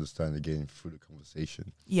have to understand again through the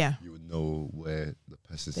conversation, yeah. you would know where the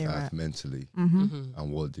person's They're at at. mentally Mm-hmm.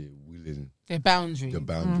 and what they're willing, Their boundary. their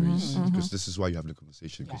boundaries. Mhm, mhm. Because this is why you have the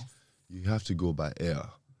conversation. Because Yes. you have to go by air.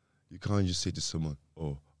 You can't just say to someone,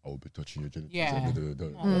 "Oh, I will be touching your genitals." Yeah.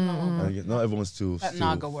 And not everyone's still That still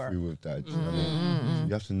naga work. free with that. Do you know what I mean?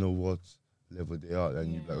 You have to know what level they are,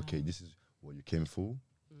 and you're like, okay, this is what you came for,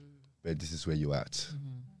 but this is where you're at.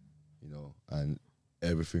 You know, and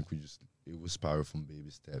everything it will spiral from baby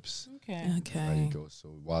steps. Okay. There you Okay. go.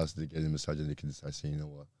 So whilst they're getting massage, they can decide, say, you know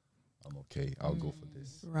what, I'm okay. I'll go for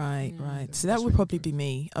this. Right, right. Yeah, So that's that would what you probably do. be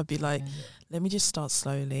me. I'd be like, let me just start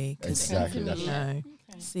slowly. 'Cause, Exactly. you That's know,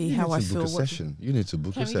 see You how need I to book feel. a session. You need to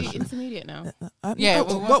book Can a we do session. intermediate now? Yeah, No,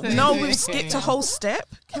 well, well, what's no, the- we've skipped a whole step.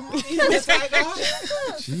 Can we?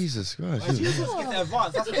 Jesus Christ. Yeah.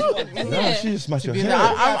 No, she just smashed your head.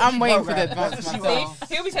 I'm waiting for the advance See, myself.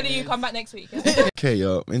 he'll be telling you come back next week. Okay,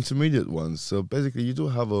 intermediate ones. So basically, you do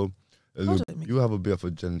have a Hold on. you have a bit of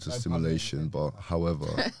a genital stimulation, but however,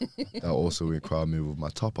 that also require me with my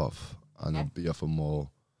top off and a bit of a more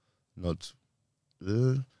not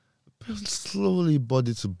slowly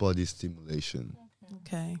body to body stimulation.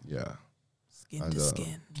 Okay, Yeah, skin And, to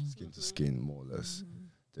skin. skin to skin, more or less.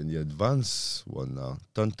 Then the advanced one now,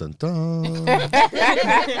 dun dun dun. You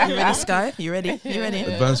ready, Sky? You ready? You ready?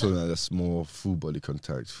 Advanced one now, that's more full body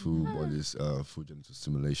contact, full bodies, full genital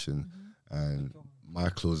stimulation, and my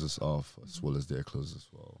clothes is off as well as their clothes as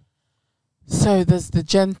well. So does the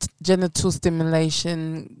genital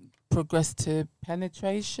stimulation progress to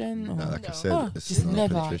penetration? Nah, or- like I said, Oh, it's just not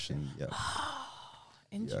never. penetration. Yeah,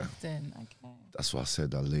 Interesting. Okay. that's why I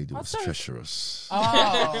said that lady was sorry. treacherous.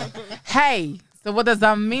 Oh. Hey. So what does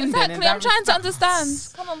that mean then? Exactly. I'm trying to understand.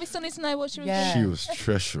 Come on, we still need to know what she was Yeah. doing. She was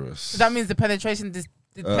treacherous. So that means the penetration did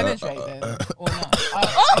penetrate then, or not?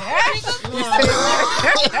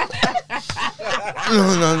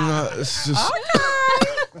 No. It's just.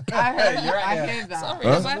 I hear that. Sorry,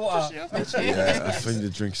 Huh? if I push you off the Yeah, I think the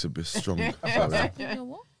drink's a bit strong. Sorry. chair.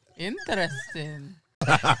 What? Interesting. You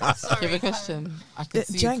have a question? I can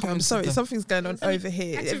see you Django, I'm coming sorry, to the- something's going on over I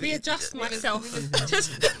here. had to readjust myself.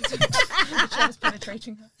 Just The chair's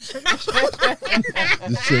penetrating her.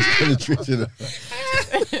 The chair's penetrating her.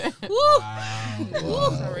 Wow.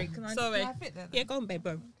 Sorry, can I? Sorry. Can I fit there? yeah, go on, babe.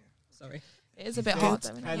 Go. Sorry. It is a bit hard.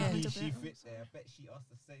 Though, And yeah. she fits there. I bet she asked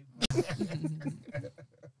the same.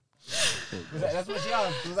 That's what she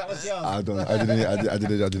asked. Was that what she asked? I didn't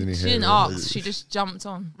hear. She didn't it. ask. She just jumped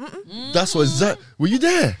on. That's what that. Were you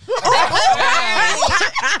there?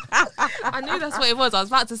 I knew that's what it was. I was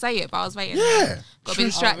about to say it, but I was waiting. Yeah. Got a bit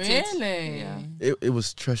distracted. Oh, really? Yeah. It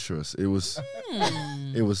was treacherous. It was.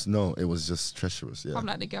 It was just treacherous. Yeah. I'm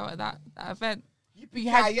like the girl at that event. But you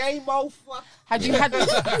had, motherfucker. had you had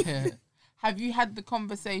have you had the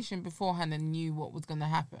conversation beforehand and knew what was going to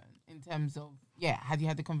happen in terms of had you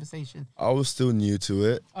had the conversation? I was still new to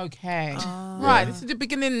it. Okay, Ah. right. This is the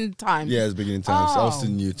beginning time. Yeah, it's beginning times. I was still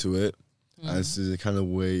Oh. new to it, and it's the kind of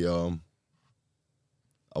way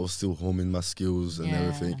I was still homing my skills and Yeah.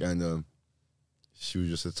 everything, and she was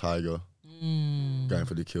just a tiger going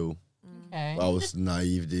for the kill. Okay. I was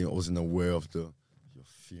naive then. I wasn't aware of your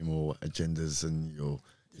female agendas and your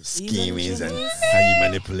schemings and how you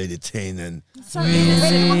manipulate the thing and Take some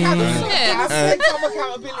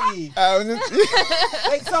accountability.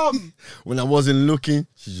 Take some. when I wasn't looking,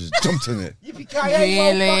 she just jumped on it. Really?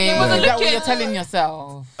 motherfucker. Is that what you're telling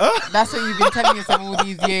yourself? That's what you've been telling yourself all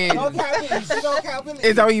these years. No accountability. No accountability.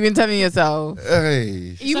 Is that what you've been telling yourself? Hey,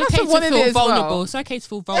 You It's must okay have wanted to feel it as vulnerable. well. It's okay to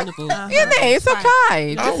feel vulnerable. Isn't it? It's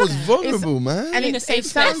okay. I was vulnerable, man. And In a it safe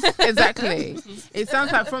sounds exactly. It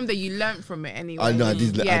sounds like from that you learnt from it anyway. I know. I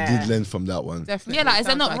did Yeah. learn from that one. Definitely. Yeah, like is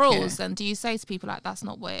there Sounds not like rules? it. And do you say to people like that's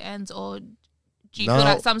not where it ends, or do you No. feel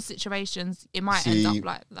like some situations it might end See, up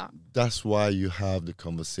like that? That's why you have the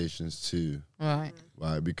conversations too, Right.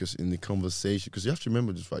 right? Because in the conversation, because you have to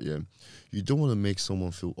remember this, right? Yeah, you don't want to make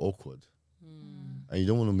someone feel awkward, and you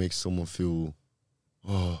don't want to make someone feel,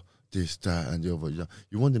 this, that, and the other.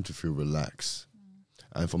 You want them to feel relaxed,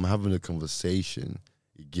 and from having a conversation,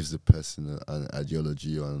 it gives the person an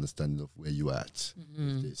ideology or an understanding of where you're at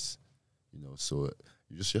with this, So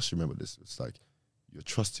you just remember this. It's like you're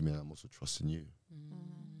trusting me, and I'm also trusting you,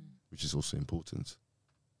 which is also important.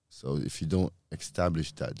 So if you don't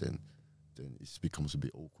establish that, then it becomes a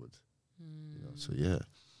bit awkward. So yeah,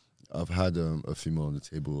 I've had a female on the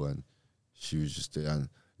table, and she was just there, and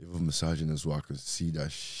even massaging as well. I could see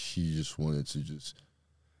that she just wanted to just.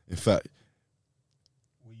 In fact,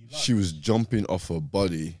 she was jumping off her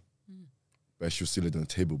body, but she was still on the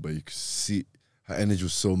table. But you could see her energy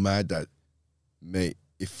was so mad that, mate,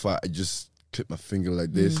 if I just clip my finger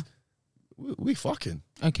like this, we fucking.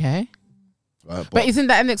 Okay. Right? But isn't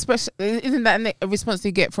that an expression? Isn't that a response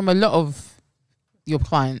you get from a lot of your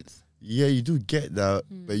clients? yeah, you do get that,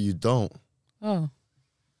 but you don't. Oh.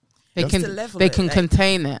 They That's can the level they it, can like-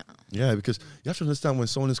 contain it. Yeah, because you have to understand when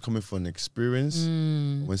someone is coming for an experience,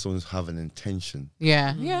 when someone's having intention.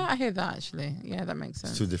 Yeah. Yeah, I hear that actually. Yeah, that makes It's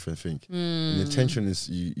sense. two different things. The intention is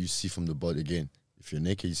you see from the body again. If you're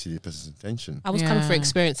naked, you see the person's intention. I was coming for Yeah.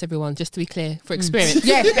 experience, everyone, just to be clear. For experience.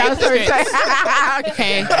 Yes, I was sorry.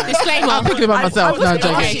 Okay. Disclaimer. I'm thinking about myself. No,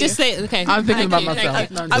 joking. Okay, just say it. Okay. I'm thinking Thank about you, myself. thank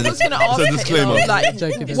you. No, I'm I joking. was going to ask, It's a disclaimer. like,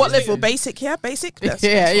 Joking. what level? Basic? Yeah, basic. That's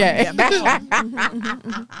Yeah, that's yeah.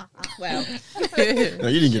 fine. Well, No,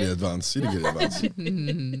 you didn't get it advanced. You didn't get it advanced.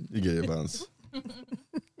 You get it advanced.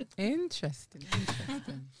 Interesting.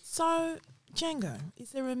 So, Django,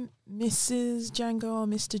 is there a Mrs. Django or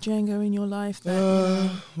Mr. Django in your life?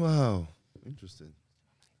 That Wow. Interesting.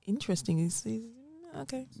 interesting. Is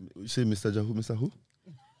okay. You say Mr. Jahu, Mr. Who?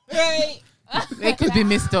 It could be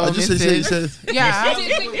Mr. or I just said, you Mrs. said. Yeah,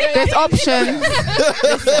 there's options.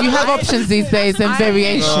 You have options these days and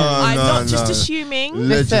variation. I'm no, not just no. assuming.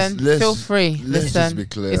 Listen, feel free. Let's just Listen, be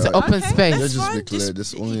clear. it's an open Okay, space. Let's just be fine, clear. just-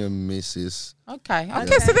 There's only a Mrs. Okay. Okay,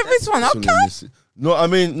 Okay, so there is one. There's only Okay. a Mrs. No, I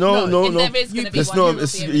mean, no. There is going to be There's one. no. You will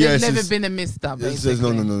It's, see it. yeah, There's it's never just- been a Mr. There's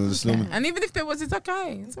Basically. no. There's no. And even if there was, it's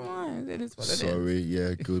okay. It's alright. It is what it is. Sorry,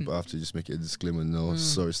 yeah, good, but I have to just make it a disclaimer. No,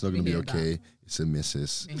 sorry, it's not we gonna be hear okay. It's a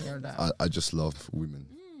Mrs. We hear that. I just love women.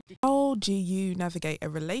 How do you navigate a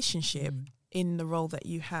relationship in the role that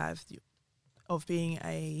you have of being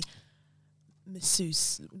a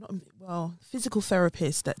masseuse, physical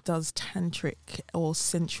therapist that does tantric or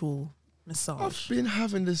sensual massage? I've been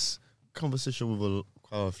having this conversation with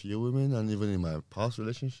quite a few women, and even in my past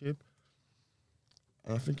relationship,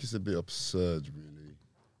 and I think it's a bit absurd, really.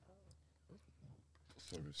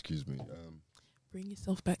 Sorry, excuse me. Bring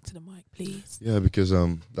yourself back to the mic, please. Yeah, because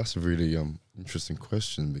that's a really interesting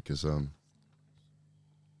question, because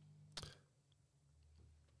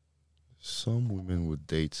some women would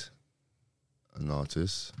date an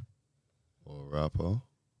artist or a rapper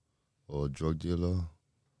or a drug dealer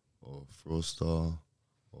or a fraudster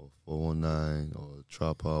or 419 or a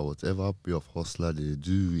trapper, whatever bit of hustler they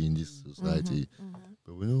do in this society.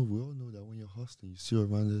 But we all know that when you're hustling, you're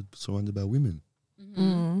still surrounded by women,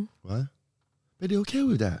 right? But they're okay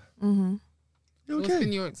with that. They're What's okay.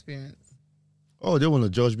 been your experience? Oh, they want to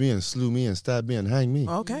judge me and slew me and stab me and hang me.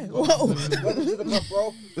 Okay. Whoa.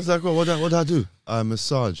 It's like, well, what do I do? I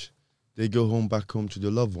massage. They go back home to their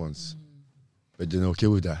loved ones. But they're not okay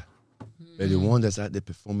with that. But the one that's out there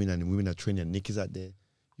performing and the women are training and Nikki's out there,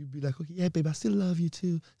 you'd be like, okay, yeah, babe, I still love you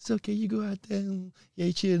too. It's okay, you go out there. Yeah,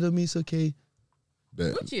 you cheated on me, it's okay.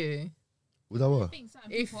 But Would you? would I what? I think certain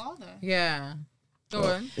people are though. Yeah. Go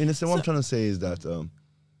on. In a sense, what I'm trying to say is that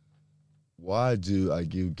why do I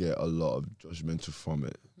get a lot of judgmental from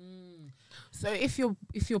it? So if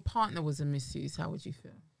your partner was a masseuse, how would you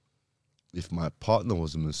feel? If my partner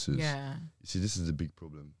was a masseuse, Yeah. you see, this is the big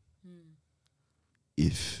problem.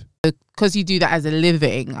 If Because you do that as a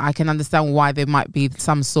living, I can understand why there might be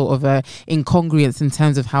some sort of a incongruence in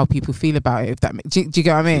terms of how people feel about it. If that do you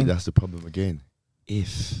get what I mean? that's the problem again.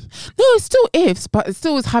 If No, it's still ifs, but it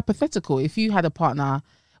still is hypothetical. If you had a partner,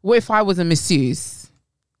 what if I was a masseuse?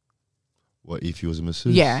 what if he was a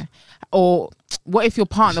masseuse? Yeah. Or what if your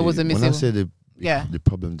partner See, was a when I masseuse? say Yeah. the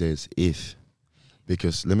problem there is if,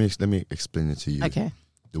 because let me explain it to you. Okay.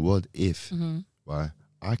 The word if, right?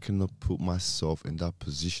 I cannot put myself in that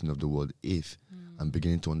position of the word if and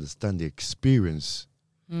beginning to understand the experience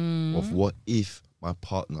of what if my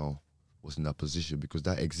partner was in that position, because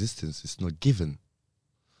that existence is not given.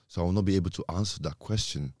 So I will not be able to answer that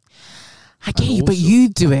question. I get And you, but also- you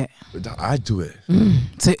do it. But I do it.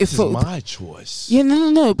 So if This is my choice. yeah,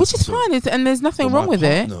 no, which is So, fine, and there's nothing for wrong my with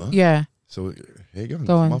partner, it. Yeah. So here you go. Go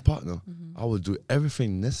For on. my partner, I will do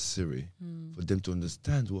everything necessary for them to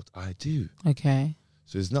understand what I do. Okay.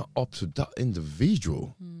 So it's not up to that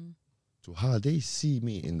individual to how they see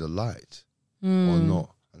me in the light or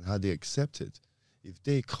not, and how they accept it. If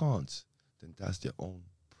they can't, then that's their own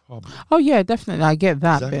problem. Oh yeah, definitely. I get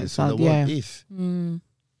that Exactly. bit. So So, the yeah. word if,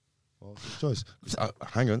 well, it's a choice. 'Cause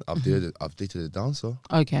hang on, I've dated a dancer,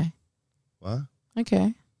 Okay. right?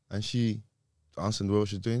 Okay. And she dancing the way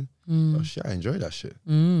she's doing. Oh shit, I enjoy that shit.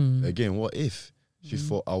 Again, what if she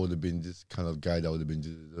thought I would have been this kind of guy that would have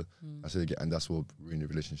been I said again, and that's what ruined the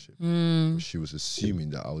relationship. She was assuming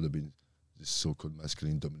that I would have been this so-called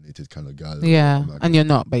masculine dominated kind of guy. Yeah. I'm like, And you're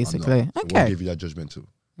not I'm basically. not. So what Okay. gave you that judgmental?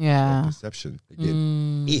 That Yeah. perception.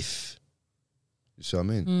 Again, if. You see what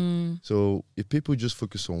I mean? So if people just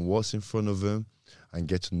focus on what's in front of them and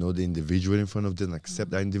get to know the individual in front of them, accept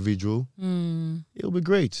that individual, it'll be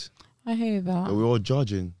great. I hear that. But we're all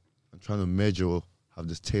judging and trying to measure or have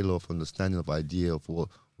this tailor-off understanding of idea of what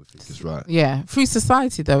we think is right. Yeah. Through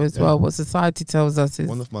society though as Yeah. well. What society tells us is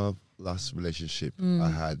One of my last relationship I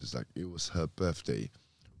had is like, it was her birthday.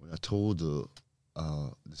 When I told her,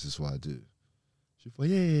 this is what I do, she thought,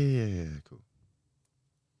 yeah, cool.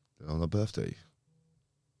 Then on her birthday,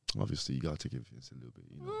 obviously you gotta take everything a little bit,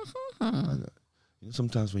 you know. And, you know,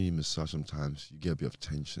 sometimes when you massage, sometimes you get a bit of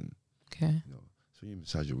tension. Okay. You know, so you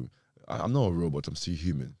massage your. I'm not a robot. I'm still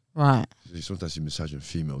human. Right. Sometimes you're massaging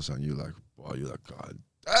females and you're like, wow, you're like, God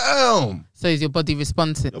damn. So is your body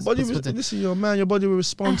responsive? Your body, listen, your man, your body will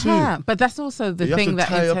respond too. But that's also the You thing have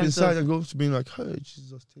to that tie in up terms inside of and go to being like, hey,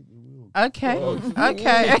 Jesus, take the wheel. okay, Oh.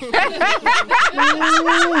 okay,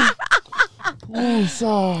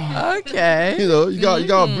 okay. You know, you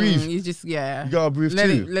gotta breathe. You just You gotta breathe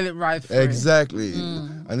too. let it ride through. Exactly.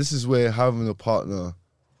 And this is where having a partner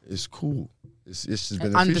is cool. It's just An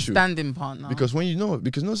beneficial. understanding partner. Because when you know it,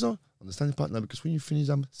 because no, it's not understanding partner, because when you finish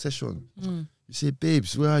that session, you say,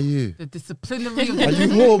 babes, where are you? the disciplinary of Are you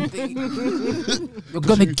home? you're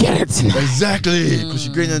gonna get it tonight. Exactly. Because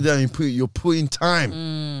you're going in there and you're putting time.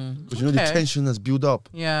 Because you know the Okay. tension has built up.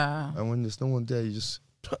 Yeah. And when there's no one there, you just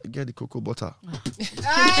get the cocoa butter.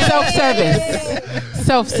 Self-service.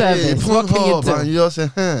 Self-service. What can you And do? you just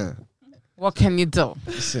say, What can you do?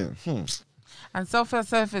 listen, And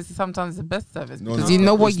self-service is sometimes the best service No, because no, you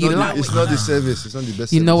know what it's you not like. It's not the service. It's not the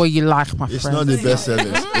best. You know service. what you like, my It's friend. not the best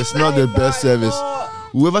service. It's not the best service.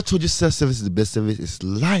 Whoever told you self-service is the best service is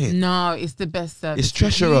lying. No, it's the best service. It's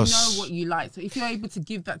treacherous. You know what you like. So if you're able to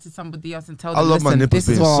give that to somebody else and tell I them, love my listen, nipples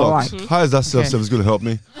this is being what I sucked. like. How is that self-service going to help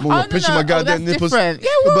me? I'm gonna pinch my goddamn that's nipples. different. Yeah,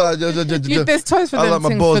 well, But, there's toys for I them like my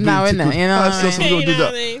things balls for now, being innit? tickled. You know How what is I mean? self-service gonna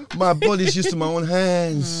do that? My body's used to my own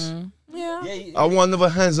hands. Yeah. I want another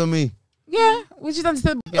hands on me. Yeah, which is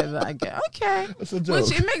understandable. Yeah, that I get. Okay. That's a joke.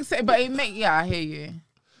 Which it makes it, but it make yeah, I hear you.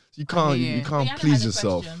 You can't Yeah. you can't please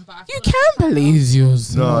yourself. You can please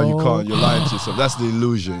yourself. No, you can't. You're lying to yourself. That's the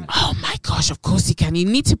illusion. Oh my gosh, of course you can. You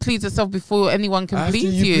need to please yourself before anyone can After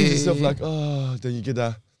please you you. please yourself, like, oh, then you get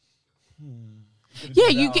that. Yeah,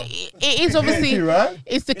 you get. It is obviously. Right?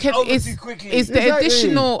 It's the It's over it's too quickly. it's the Exactly.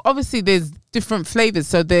 additional. Obviously, there's different flavors.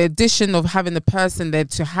 So the addition of having the person there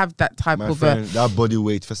to have that type My of friend, that body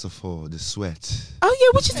weight, first of all, the sweat. oh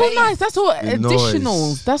yeah, which is all nice. That's all The noise.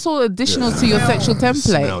 additionals. That's all additionals to your sexual The template.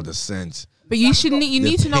 smell, the scent. But you should you the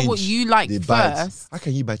need to know what pinch, you like the bite. first. How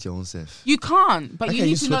can you bite your own self? You can't, but How you can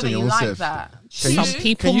need you to know sweat that on you your own like self? that. Can Some you,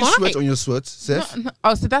 people can you might. sweat on your sweat, Seth? No,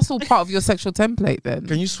 oh, so that's all part of your sexual template then.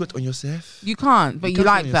 Can you sweat on yourself? You can't, but You you can't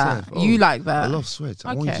like on that. yourself. Oh, You like that. I love sweat.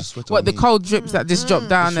 I want you Okay. to sweat What on the me. cold drips that just drop You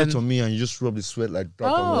down sweat and on me and you just rub the sweat like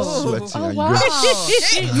drop Oh. on sweating Oh, and wow. you go.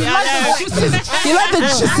 you like the juices. You like the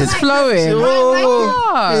juices flowing.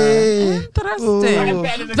 Oh, interesting.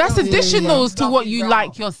 That's additionals to what you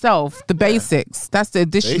like yourself. The basics. That's the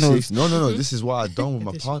additionals. Basics. No. This is what I done with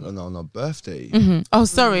my partner on our birthday. Mhm. Oh,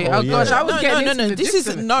 sorry. Oh, Oh, gosh, yeah. I was getting into the This different-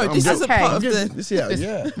 isn't no. I'm This getting- isn't okay. part of the. This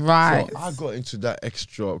yeah. Right. So I got into that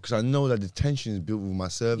extra because I know that the tension is built with my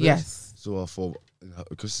service. Yes. So for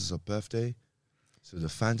because it's a birthday, so the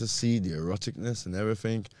fantasy, the eroticness, and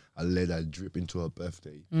everything, I let that drip into her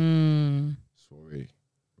birthday. Mm. Sorry,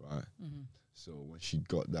 right? So when she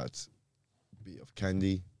got that bit of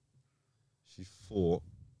candy, she thought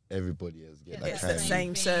everybody else get that It's the candy.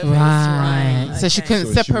 same service. Right. So she okay.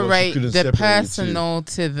 couldn't So she separate couldn't the separate the two. personal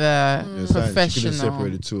to the You understand? She couldn't professional.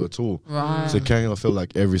 separate the two at all. Right. So kind of felt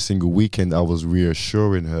like every single weekend I was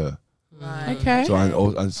reassuring her. Right. Okay. So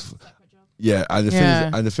yeah, and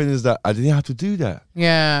the thing is that I didn't have to do that,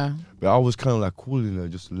 Yeah. but I was kind of like calling her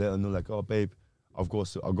just to let her know, like, oh babe, I've got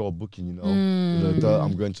a booking, you know,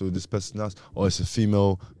 I'm going to this person else, or it's a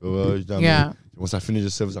female. You know what I mean? Yeah. Once I finish the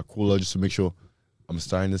service, I call her just to make sure I'm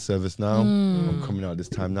starting the service now. I'm coming out this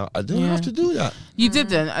time now. I didn't Yeah. have to do that. You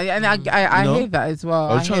didn't, and I You know? hear that as well.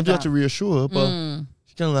 I was trying hear to do that to reassure her, but Mm.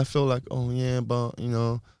 she kind of like felt like, oh yeah, but you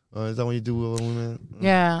know, is that what you do with a woman?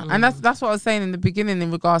 Yeah, and that's what I was saying in the beginning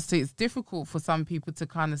in regards to it's difficult for some people to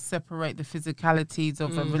kind of separate the physicalities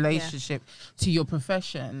of a relationship to your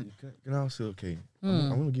profession. Can I ask you, okay, I'm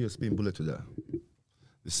going to give you a spin bullet to that.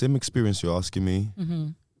 The same experience you're asking me,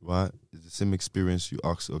 right, is the same experience you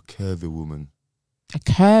ask a curvy woman. A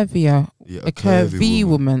curvier, Yeah, a curvy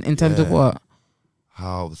woman in terms of Yeah. what?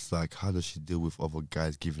 How does she deal with other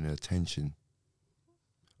guys giving her attention?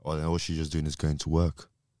 Or then all she's just doing is going to work.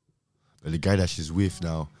 But the guy that she's with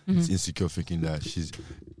now is insecure, thinking that she's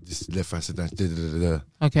just left, right, center, da.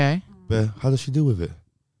 Okay. But how does she deal with it?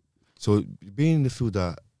 So being in the field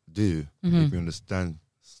that I do, make me understand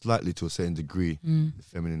slightly to a certain degree the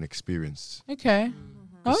feminine experience. Okay.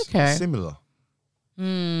 It's Okay. similar.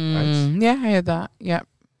 Yeah, I hear that. Yeah.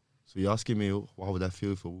 So you're asking me, how would I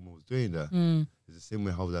feel if a woman was doing that? It's the same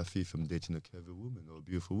way how would I feel from dating a curvy woman or a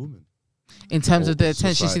beautiful woman? In terms Or of the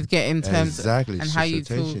attention society. she's getting, in terms Exactly, and how you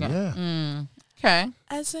social feel. attention, yeah. Okay.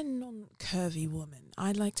 As a non-curvy woman,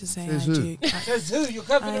 I'd like to say Says I who? do. Says who? You're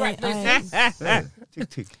coming to the right place. Yeah. Tick,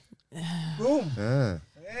 tick. Boom. Yeah.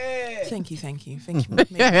 Hey. Thank you.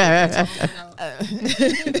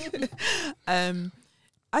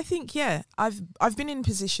 I think I've been in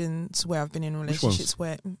positions where I've been in relationships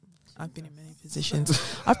where I've been in many positions.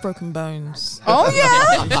 I've broken bones. Oh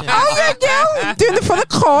yeah. Oh yeah, doing it for the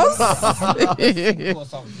cause. Or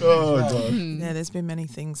something. Oh, God. Yeah, there's been many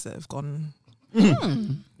things that have gone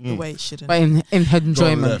the way it shouldn't. But in her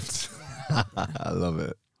enjoyment. left. I love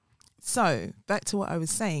it. So back to what I was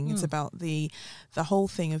saying, it's about the whole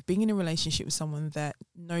thing of being in a relationship with someone that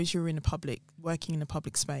knows you're working in a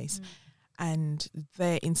public space, and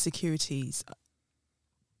their insecurities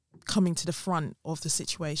coming to the front of the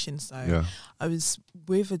situation. So Yeah. I was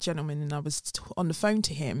with a gentleman and I was on the phone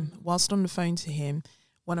to him. Whilst on the phone to him,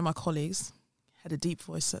 one of my colleagues had a deep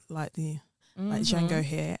voice like Django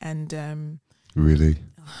here, and Really?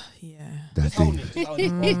 yeah. That deep.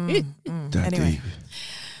 That Anyway, deep.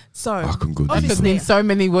 so I can go That could Obviously- mean so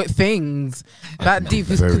many things. That deep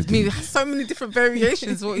Very could mean deep. so many different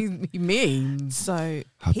variations. What he means. so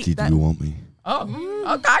How deep do that- you want me?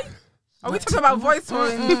 Oh, okay. Are we talking about voice or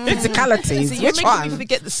physicalities? So you're Which making me one?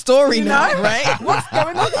 forget the story You now, know? right? What's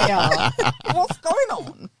going on here? What's going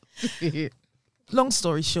on? Long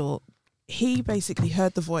story short, he basically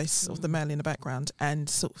heard the voice of the male in the background and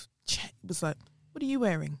sort of was like, "What are you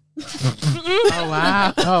wearing?" Oh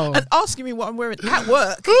wow! Oh, And asking me what I'm wearing at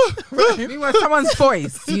work. meanwhile, someone's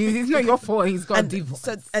voice. It's not your fault. He's got a deep voice.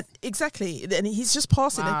 So exactly, and he's just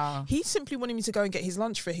passing. Wow. And he simply wanted me to go and get his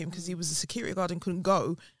lunch for him because he was a security guard and couldn't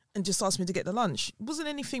go, and just asked me to get the lunch. It wasn't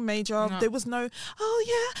anything major. No. There was no, oh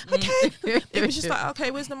yeah, okay. It was just like,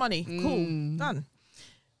 okay, where's the money? Cool, done.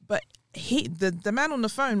 But the man on the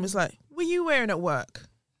phone was like, "What are you wearing at work?"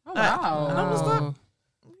 Oh, wow! And I was like, "What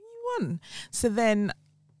you want?" So then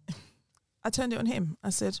I turned it on him. I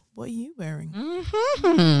said, "What are you wearing?"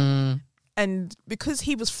 Mm-hmm. And because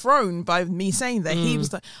he was thrown by me saying that, he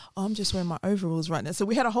was like, "Oh, I'm just wearing my overalls right now." So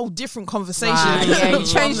we had a whole different conversation. Right, yeah, you from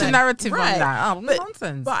changed the there. narrative Right. on that. Oh, But-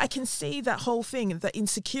 nonsense. But I can see that whole thing, that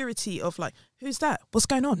insecurity of like, who's that? What's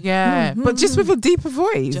going on? yeah, but just with a deeper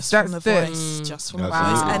voice. Just That's from the voice. Just from the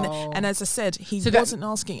Absolutely. voice. And as I said, he So that- wasn't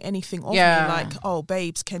asking anything of Yeah. me like, "Oh,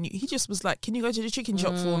 babes, can you?" He just was like, "Can you go to the chicken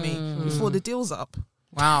shop for me before the deal's up?"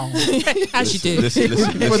 Wow. As you do. Listen,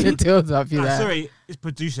 Put the tills up, you Nah, know. sorry, it's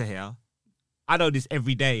producer here. I know this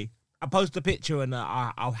every day. I post a picture and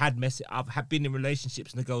I've been in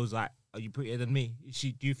relationships and the girl's like, "Are you prettier than me?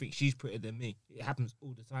 Do you think she's prettier than me?" It happens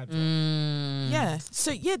all the time. Yeah.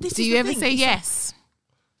 So yeah, this Do is you the ever thing. say It's yes?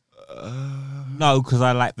 No, because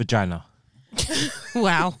I like vagina.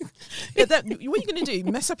 Wow. Yeah, what are you going to do?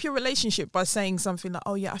 Mess up your relationship by saying something like,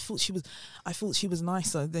 "Oh yeah, I thought she was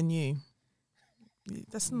nicer than you."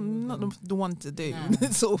 That's not the one to do,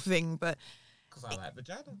 sort of thing. But Because I like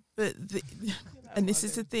vagina. and this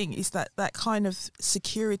is the thing: is that kind of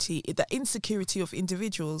security, that insecurity of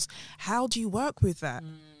individuals. How do you work with that?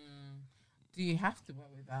 Do you have to work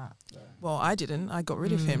with that? Well, I didn't. I got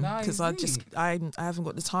rid of him No, because indeed. I haven't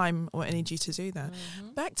got the time or energy to do that.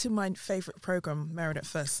 Back to my favorite program, Married at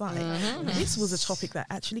First Sight. This was a topic that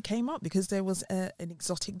actually came up because there was an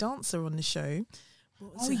exotic dancer on the show.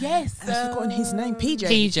 What was Oh, it? yes, I've forgotten his name. PJ.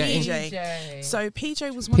 PJ. So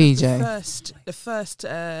PJ was one of the first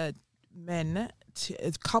men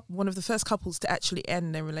one of the first couples to actually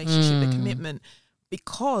end their relationship, their commitment,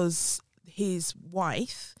 because his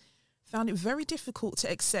wife found it very difficult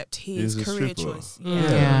to accept his He's a career stripper. choice.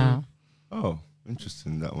 Yeah. Oh,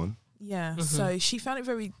 interesting, that one. Yeah, so she found it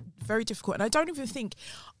very, very difficult. And I don't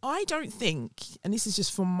think, and this is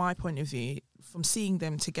just from my point of view, from seeing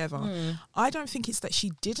them together, I don't think it's that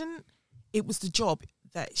she didn't, it was the job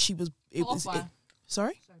that she was,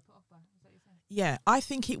 sorry? Yeah, I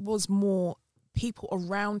think it was more people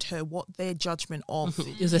around her, what their judgment of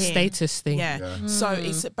It was a him. status thing. Yeah. So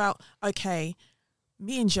it's about, okay,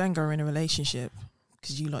 me and Django are in a relationship,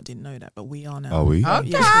 because you lot didn't know that, but we are now. Are we? Okay.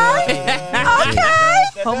 Yes, we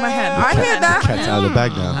are. Hold my hand. I hear that. Cat's out of the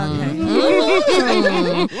bag now.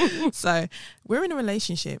 Okay. So we're in a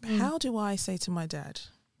relationship. How do I say to my dad,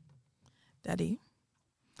 "Daddy,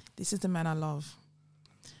 this is the man I love,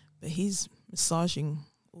 but he's massaging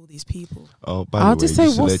all these people." Oh, by I'll the way, just say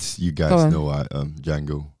just to what's- let you go guys on. know,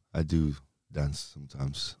 Django, I do dance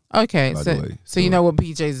sometimes. Okay, By so the way, so you so- know what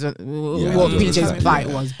PJ's Yeah, what I do PJ's understand. plight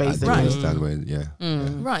Yeah. was I do basically. understand when, yeah.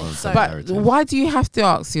 Right, on so- But clarity. why do you have to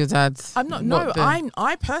ask your dad? I'm not. what No, the-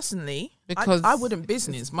 I personally, Because- I wouldn't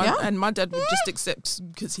business. Yeah. And my dad would just accept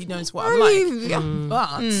because he knows what I'm like. Yeah.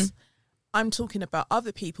 But I'm talking about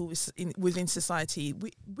other people within society.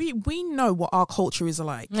 We know what our culture is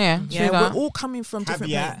like. Yeah, Yeah, true that. we're all coming from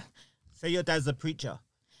different. Caveat. Say your dad's a preacher.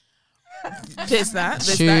 There's that.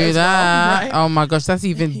 There's True that. As that. well, right? Oh my gosh, that's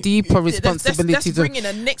even deeper responsibility That's to bringing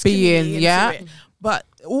a next being, community yeah. into it. But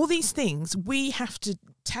all these things, we have to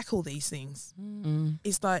tackle these things.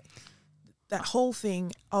 It's like that whole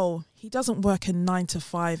thing. Oh, he doesn't work a 9 to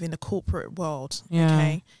 5 in the corporate world. Yeah.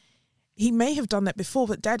 Okay, he may have done that before,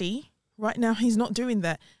 but Daddy, right now, he's not doing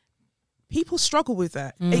that. People struggle with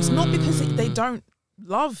that. It's not because they don't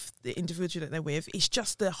love the individual that they're with. It's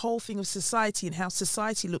just the whole thing of society and how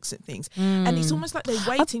society looks at things. And it's almost like they're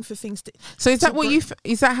waiting for things to. So is that to what br- you?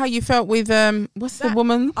 Is that how you felt with what's the That-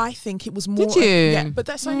 woman? I think it was more. Did you? Yeah, but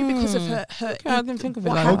that's only because of her. Okay, I didn't think of it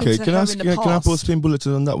what like that. happened Okay, to can her I in the can I past. put a spin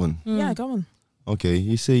bulletin on that one? Yeah, go on. Okay,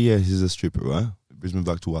 you say yeah, he's a stripper, right? Brings me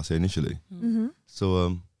back to what I said initially. Mm-hmm.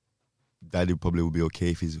 So Daddy probably would be okay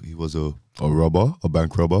if he was a robber, a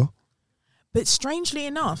bank robber. But strangely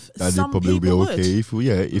enough, Daddy some probably would be people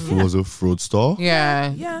okay if he was a fraudster.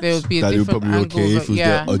 Yeah, Yeah. there would be a Daddy would different probably be angle. okay but if he was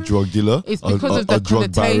yeah, a drug dealer. it's because of a the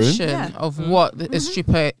drug baron. connotation Yeah. of what a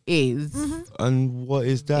stripper is. And what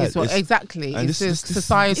is that? It's what, exactly. and It's this- a this-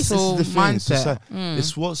 societal this is the thing, mindset. Mm.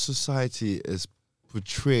 It's what society is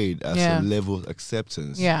portrayed as Yeah. a level of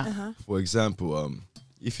acceptance. Yeah. Uh-huh. For example,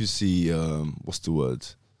 if you see, what's the word?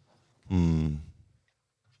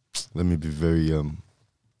 Let me be very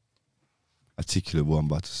articulate what I'm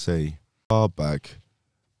about to say. Far back,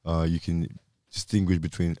 you can distinguish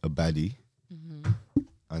between a baddie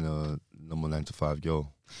and a number 9 to 5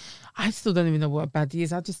 girl. I still don't even know what a baddie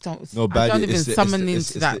is. I just don't. No, I baddie don't even is the- summon it's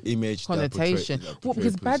into that the image that portray- connotation. that Well, portray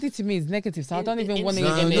because person. baddie to me is negative, so I don't even want to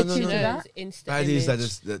No, get no, into no, no. that. Baddie is that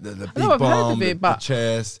is the big I've heard of bum, it, the but-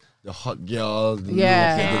 chest, the hot girl. The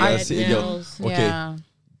Yeah, little, I- the city girl. Okay, Yeah.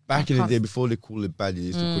 back in the can't- day, before they call it baddie, they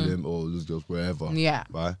used to call them those girls wherever. Yeah.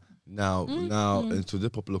 Right now, into the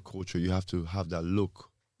popular culture, you have to have that look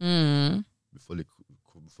Mm. before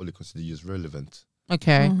they consider you as relevant.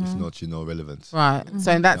 Okay. If not, you're not relevant. Right.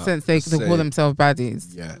 So in that Yeah. sense, they call Say- themselves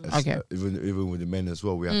baddies. Yeah. Okay. Even with the men as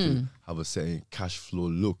well, we have to have a certain cash flow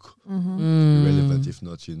look. Mm. Relevant. If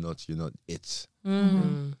not, you're not it.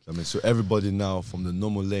 Mm. I mean, so everybody now from the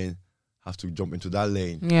normal lane have to jump into that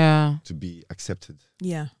lane Yeah. to be accepted.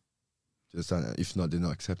 Yeah. Do you understand? If not, they're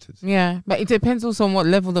not accepted. Yeah, but it depends also on what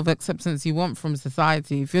level of acceptance you want from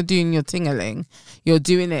society. If you're doing your tingling, you're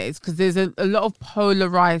doing it. It's because there's a lot of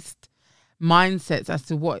polarized mindsets as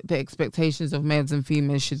to what the expectations of males and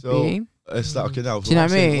females should So be. it's like, okay, now, Do you know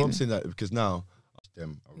what I mean? I'm saying that because now,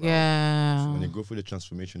 them around. Yeah. So when they go through the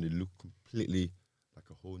transformation, they look completely like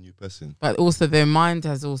a whole new person. But also their mind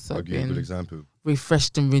has also I'll give you a good been example.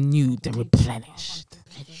 refreshed and renewed and replenished.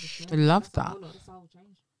 I love that.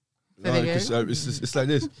 No, Say it because again. it's like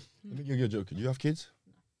this. Let me give you a joke. Do you have kids?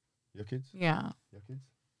 You have kids? Yeah. You have kids?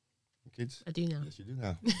 You kids? I do now. Yes, you do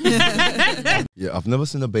now. Yeah, I've never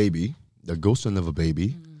seen a baby that goes to another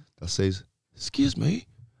baby that says, "Excuse me,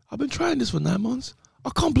 I've been trying this for 9 months. I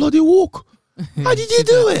can't bloody walk. How did you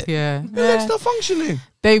do it? Yeah. Your legs not functioning."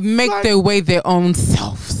 They make Like- their way their own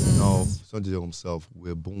selves. No, it's not their own self.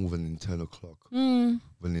 We're born with an internal clock,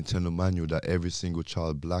 with an internal manual that every single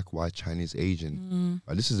child, black, white, Chinese, Asian.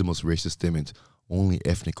 This is the most racist statement. Only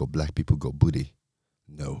ethnic or black people got booty.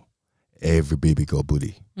 No, every baby got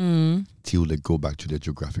booty till they go back to their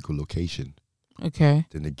geographical location. Okay.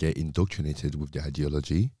 Then they get indoctrinated with their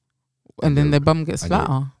ideology And then their- the bum gets and their-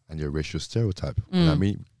 flatter. and their racial stereotype. When I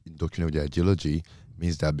mean indoctrinated with their ideology,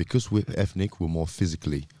 means that because we're ethnic, we're more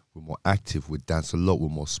physically, we're more active, we dance a lot, we're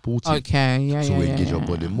more sporty. Okay. Yeah. So yeah, we yeah, engage our yeah.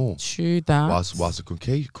 body more. True that. Whilst the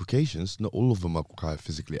Caucasians, not all of them are quite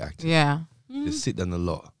physically active. Yeah. They sit down a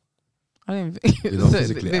lot. I didn't think They're not so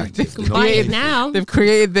physically they've- active. they've They're not Buy it created- now. They've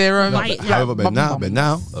created their own. Right. However, but bum now,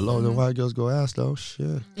 bums. a lot of the white girls go ass though.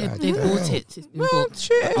 Shit. Yeah, God they've damn. bought it. It's been Well, bought.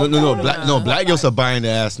 shit. Black girls are buying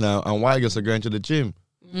their ass now, and white girls are going to the gym.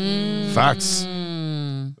 Facts.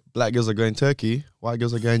 Black girls are going Turkey, white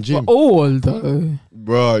girls are going gym. But all though.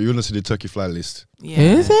 Bro, you wanna see the Turkey fly list? Yeah.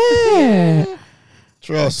 Is it?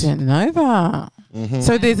 Trust. Didn't know that. Mhm.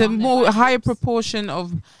 So there's a more higher proportion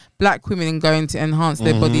of black women going to enhance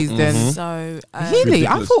their bodies than. So Really,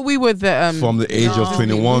 I Ridiculous. thought we were the From the age of No.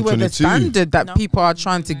 21, we were the 22. standard that No. people are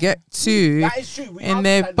trying to get to is true. in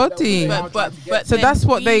their body. but So then that's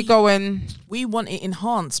what they we- go and. we want it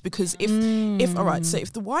enhanced because if all right, so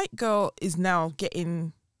if the white girl is now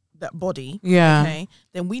getting that body, Yeah. okay,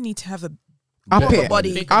 then we need to have a Up proper it.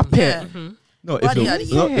 body, Up it. yeah. No, if Body the,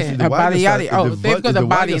 yaddy. no, Yeah, if the a white body girl starts- yaddy. if Oh, the they've white- got if the white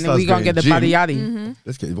body, girl and then we starts gonna get the going body gym, yaddy. Mhm.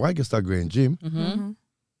 Let's get white girls start going gym. Mhm.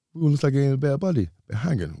 We will start getting a better body. But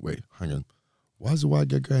hang on. Why is the white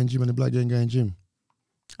girl going gym and the black girl going gym?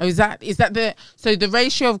 Oh, is that the so the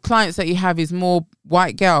ratio of clients that you have is more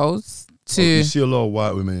white girls to You see a lot of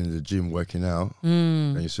white women in the gym working out,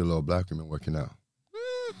 and you see a lot of black women working out.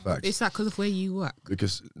 Facts. It's like because of where you work.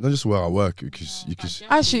 Because not just where I work, because you can.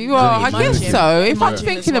 actually, well, I Generally, guess so. If I'm Imagine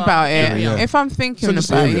thinking as well. about it, Yeah. if I'm thinking So just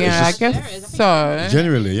about it, area, yeah, I it's guess so.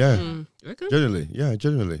 Generally, yeah. You reckon?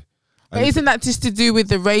 Generally. But And isn't that just to do with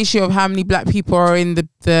the ratio of how many black people are in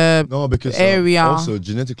the no, because area? also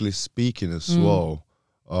genetically speaking as well,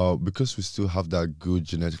 because we still have that good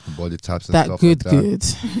genetic body types and that stuff good like that. good?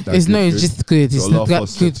 that It's good, not just good. So It's a lot not of that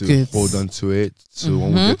us good to good. hold on to it. So when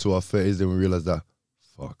we get to our 30s, then we realize that,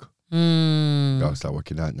 fuck, gotta start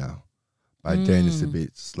working out now. By then, it's a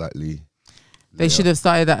bit slightly. They should have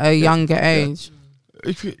started at a younger age.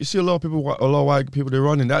 If you see a lot of people, a lot of white people, they're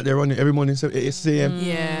running every morning, 8 a.m.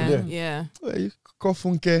 Yeah. Well, you go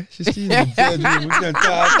funky. She's still in the bedroom. We're going,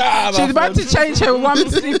 "Ta, ta, She's my about to friend." change her one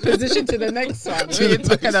sleep position to the next one. What are you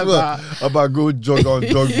talking about? About go jog on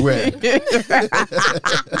dog wear.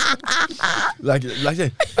 like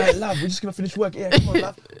say, hey love, we're just gonna finish work. Yeah, come on,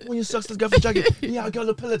 love. When you sucks, let's go for jogging. Yeah, I'll go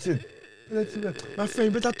to Peloton. My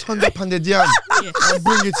friend, better turn up on the jam. I'll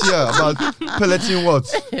bring it here about pelleting what?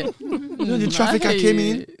 You know the traffic I came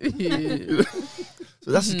in.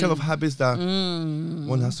 So that's the kind of habits that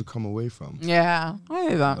one has to come away from. Yeah, I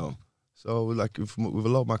hear that. You know? So like with a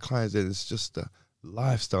lot of my clients, then it's just the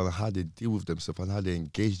lifestyle and how they deal with themselves and how they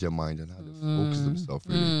engage their mind and how they focus themselves.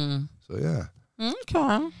 Really. So yeah.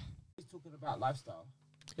 Okay. He's talking about lifestyle.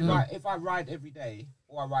 If I ride every day,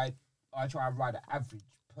 or I try and ride an average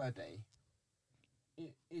per day,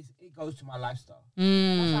 it goes to my lifestyle.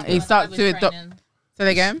 It starts to adopt. Say that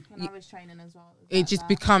again. When I was training as well, It just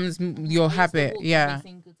becomes your habit. Yeah.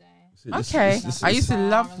 Okay. I used to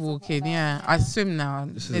love walking. Yeah. I swim now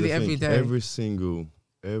nearly every day. Every single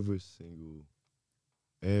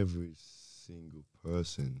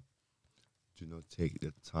person do not take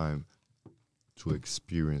the time to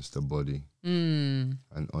experience the body and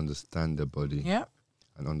understand the body. Yep.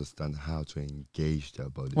 And understand how to engage their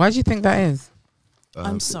body. Why do you think that is?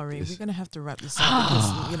 I'm sorry, we're going to have to wrap this up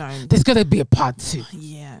because, you know. There's going to be a part 2.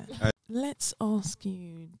 Yeah. Let's ask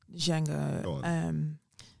you, Django,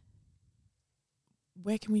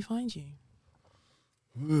 where can we find you?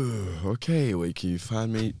 Okay, where can you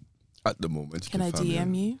find me at the moment? Can I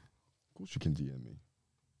DM you? Of course you can DM me.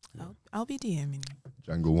 I'll be DMing you.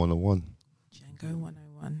 Django 101. Django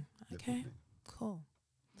 101. Okay, cool.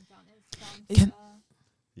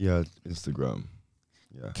 Yeah, Instagram.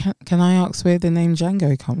 Yeah. Can I ask where the name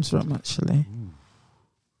Django comes from, actually? Ooh.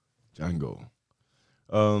 Django.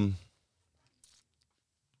 When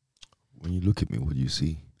you look at me, what do you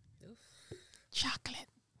see? Chocolate.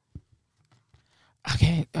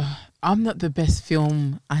 Okay, I'm not the best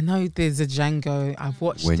film. I know there's a Django. I've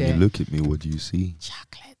watched When it. you look at me, what do you see?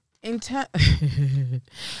 Chocolate.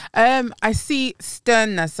 I see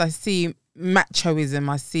sternness. I see machoism.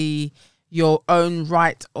 I see your own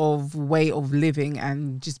right of way of living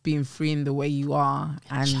and just being free in the way you are.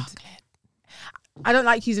 And chocolate. I don't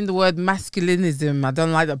like using the word masculinism. I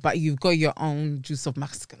don't like that, but you've got your own juice of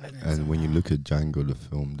masculinism. And when you look at Django, the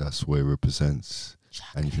film, that's where it represents.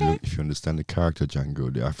 Chocolate. And if you understand the character Django,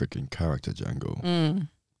 the African character Django,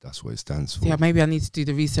 that's what it stands for. Yeah, maybe I need to do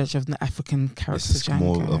the research of the African character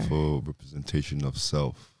Django. It's more of a representation of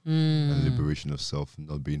self. And liberation of self,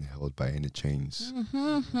 not being held by any chains.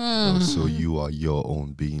 So you are your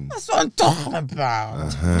own being. That's what I'm talking about.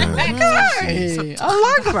 Okay.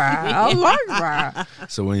 I like that.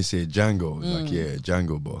 So when you say Django, it's like, yeah,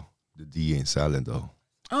 Django, but the D ain't silent though.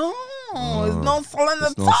 Oh, it's not silent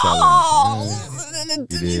it's at not all.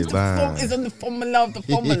 Silent. It's on the formula of the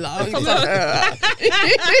formula. You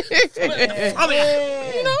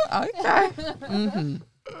know? Okay.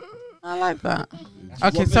 I like that.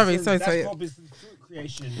 Okay, sorry. Robinson's fruit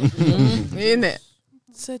creation. Isn't it?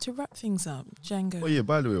 So to wrap things up, Django. Oh yeah,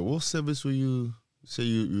 by the way, what service will you say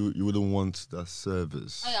you wouldn't want that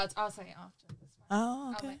service? Oh, yeah, I'll say it after.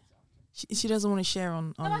 Oh, okay. She doesn't want to share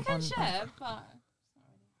on. No, I can share, but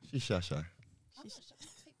She's shy.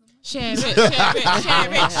 Share rich.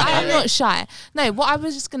 I'm not shy. No, what I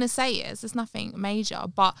was just going to say is there's nothing major,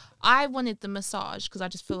 but I wanted the massage because I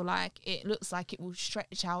just feel like it looks like it will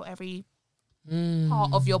stretch out every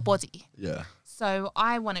part of your body. Yeah. So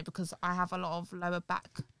I want it because I have a lot of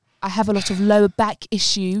lower back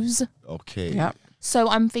issues. Okay. Yep. So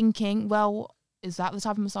I'm thinking, well, is that the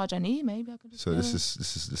type of massage I need? Maybe I could just So this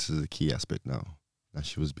is a key aspect now. And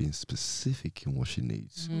she was being specific in what she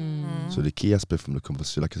needs. So the key aspect from the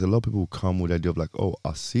conversation, like, 'cause a lot of people come with the idea of like, oh,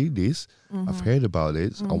 I see this, I've heard about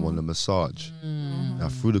it, I want a massage. Now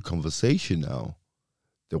through the conversation now,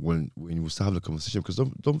 that when you start having a conversation, because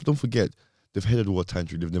don't forget, they've heard the word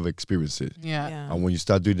tantric, they've never experienced it. Yeah. And when you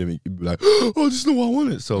start doing them, you'll be like, oh, this is not what I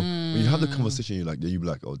wanted. So when you have the conversation, you'll be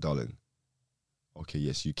like, oh, darling, okay,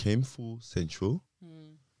 yes, you came full sensual,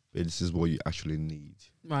 but this is what you actually need.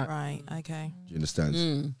 Right. Okay. Do you understand?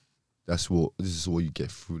 This is what you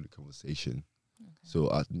get through the conversation. Okay.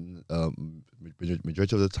 So at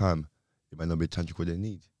majority of the time, it might not be tantric what they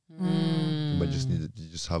need. You might just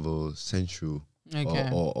just have a sensual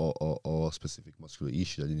or specific muscular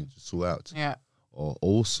issue that they need to sort out. Yeah. Or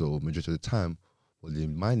also, majority of the time, what they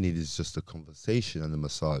might need is just a conversation and a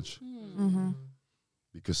massage.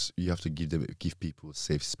 Because you have to give people a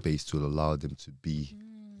safe space to allow them to be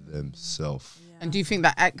themselves. And do you think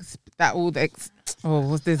that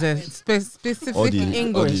there's a specific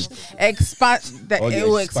English it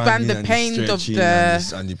will expand the pain of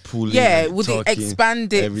the and the pulling? Yeah, and would it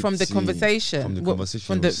expand it from the conversation? From the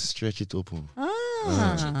conversation, stretch it open.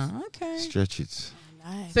 Okay. Stretch it.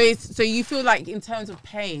 Nice. So you feel like in terms of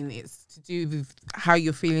pain, it's to do with how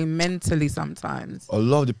you're feeling mentally sometimes. A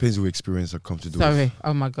lot of the pains we experience are come to do Sorry.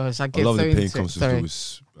 Oh my gosh, I with, get a lot so of the pain into comes it. to do Sorry.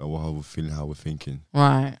 with how we're feeling, how we're thinking.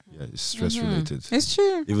 Right. Yeah, it's stress Mhm. related. It's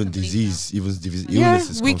true. Even disease, Yeah,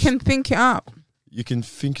 illnesses. we can think it up. You can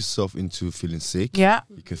think yourself into feeling sick. Yeah.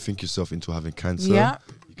 You can think yourself into having cancer. Yeah.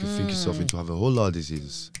 You can think yourself into having a whole lot of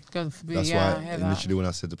diseases. God forbid. That's yeah, I why hear that. initially when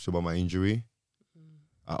I said about my injury,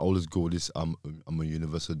 I always go with this. I'm a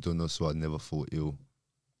universal donor, so I never fall ill.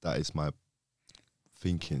 That is my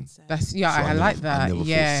thinking. That's yeah, So I I like never- I that. never feel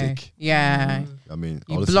Yeah. sick. Yeah. I mean,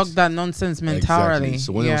 You all the block things- that nonsense mentality. Exactly.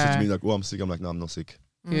 So when they say yeah. to me like, "Oh, I'm sick," I'm like, "No, I'm not sick."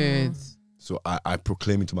 Good. So I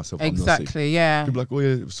proclaim it to myself, I'm not sick. Exactly. Yeah. People are like, "Oh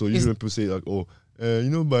yeah." So usually when people say like, "Oh,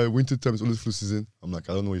 by winter time it's always flu season," I'm like,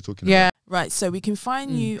 "I don't know what you're talking Yeah. Right, so we can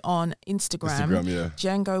find you on Instagram, about." Instagram, yeah,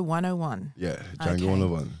 Django101. yeah, Django Okay.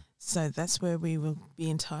 101. So that's where we will be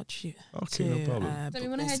in touch. Okay, no problem. So we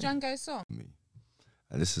want to hear Django's song. Me.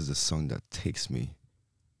 And this is a song that takes me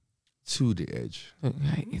to the edge.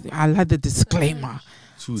 Okay. I like the disclaimer.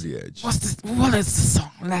 To the edge. What is the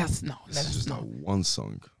song? Let us know. This Let is us just know. that one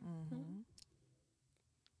song.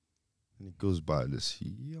 And it goes by this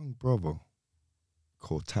young brother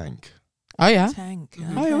called Tank. Oh yeah. Tank.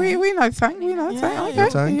 Oh, we know Tank. We know Yeah, Tank. yeah.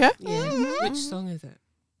 Okay. Tank? Yeah. Yeah. Which song is it?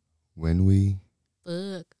 When we,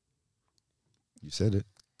 Fuck. you said it.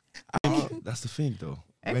 That's the thing though.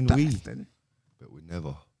 When we, Interesting. but we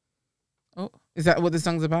never. Oh, is that what the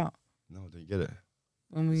song's about? No, don't you get it?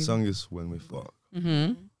 When we. The song is when we fuck,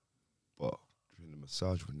 Mm-hmm. but during the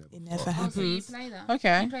massage we never. It never fuck. happens. So you play that.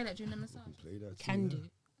 Okay. You play that during the massage. We play that Can too, do.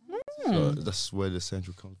 yeah. Hmm. So that's where the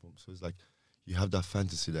central comes from. So it's like you have that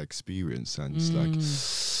fantasy, that experience, and it's like.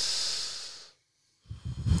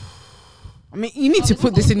 I mean, you need to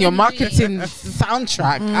put this in your marketing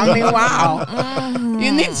soundtrack. I mean, wow.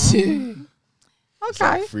 You need to. It's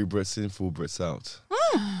Okay. like 3 breaths in, 4 breaths out.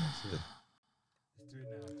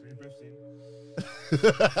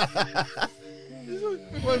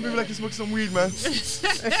 Why do people like you smoke some weed, man?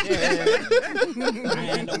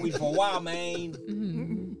 I ain't no weed for a while,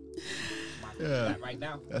 man. Yeah, Right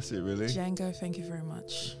now. that's it, really. Django, thank you very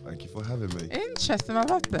much. Thank you for having me. Interesting. I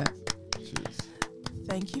love that. Cheers.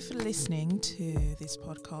 Thank you for listening to this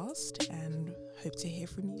podcast and hope to hear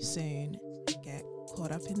from you soon. Get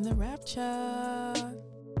caught up in the rapture.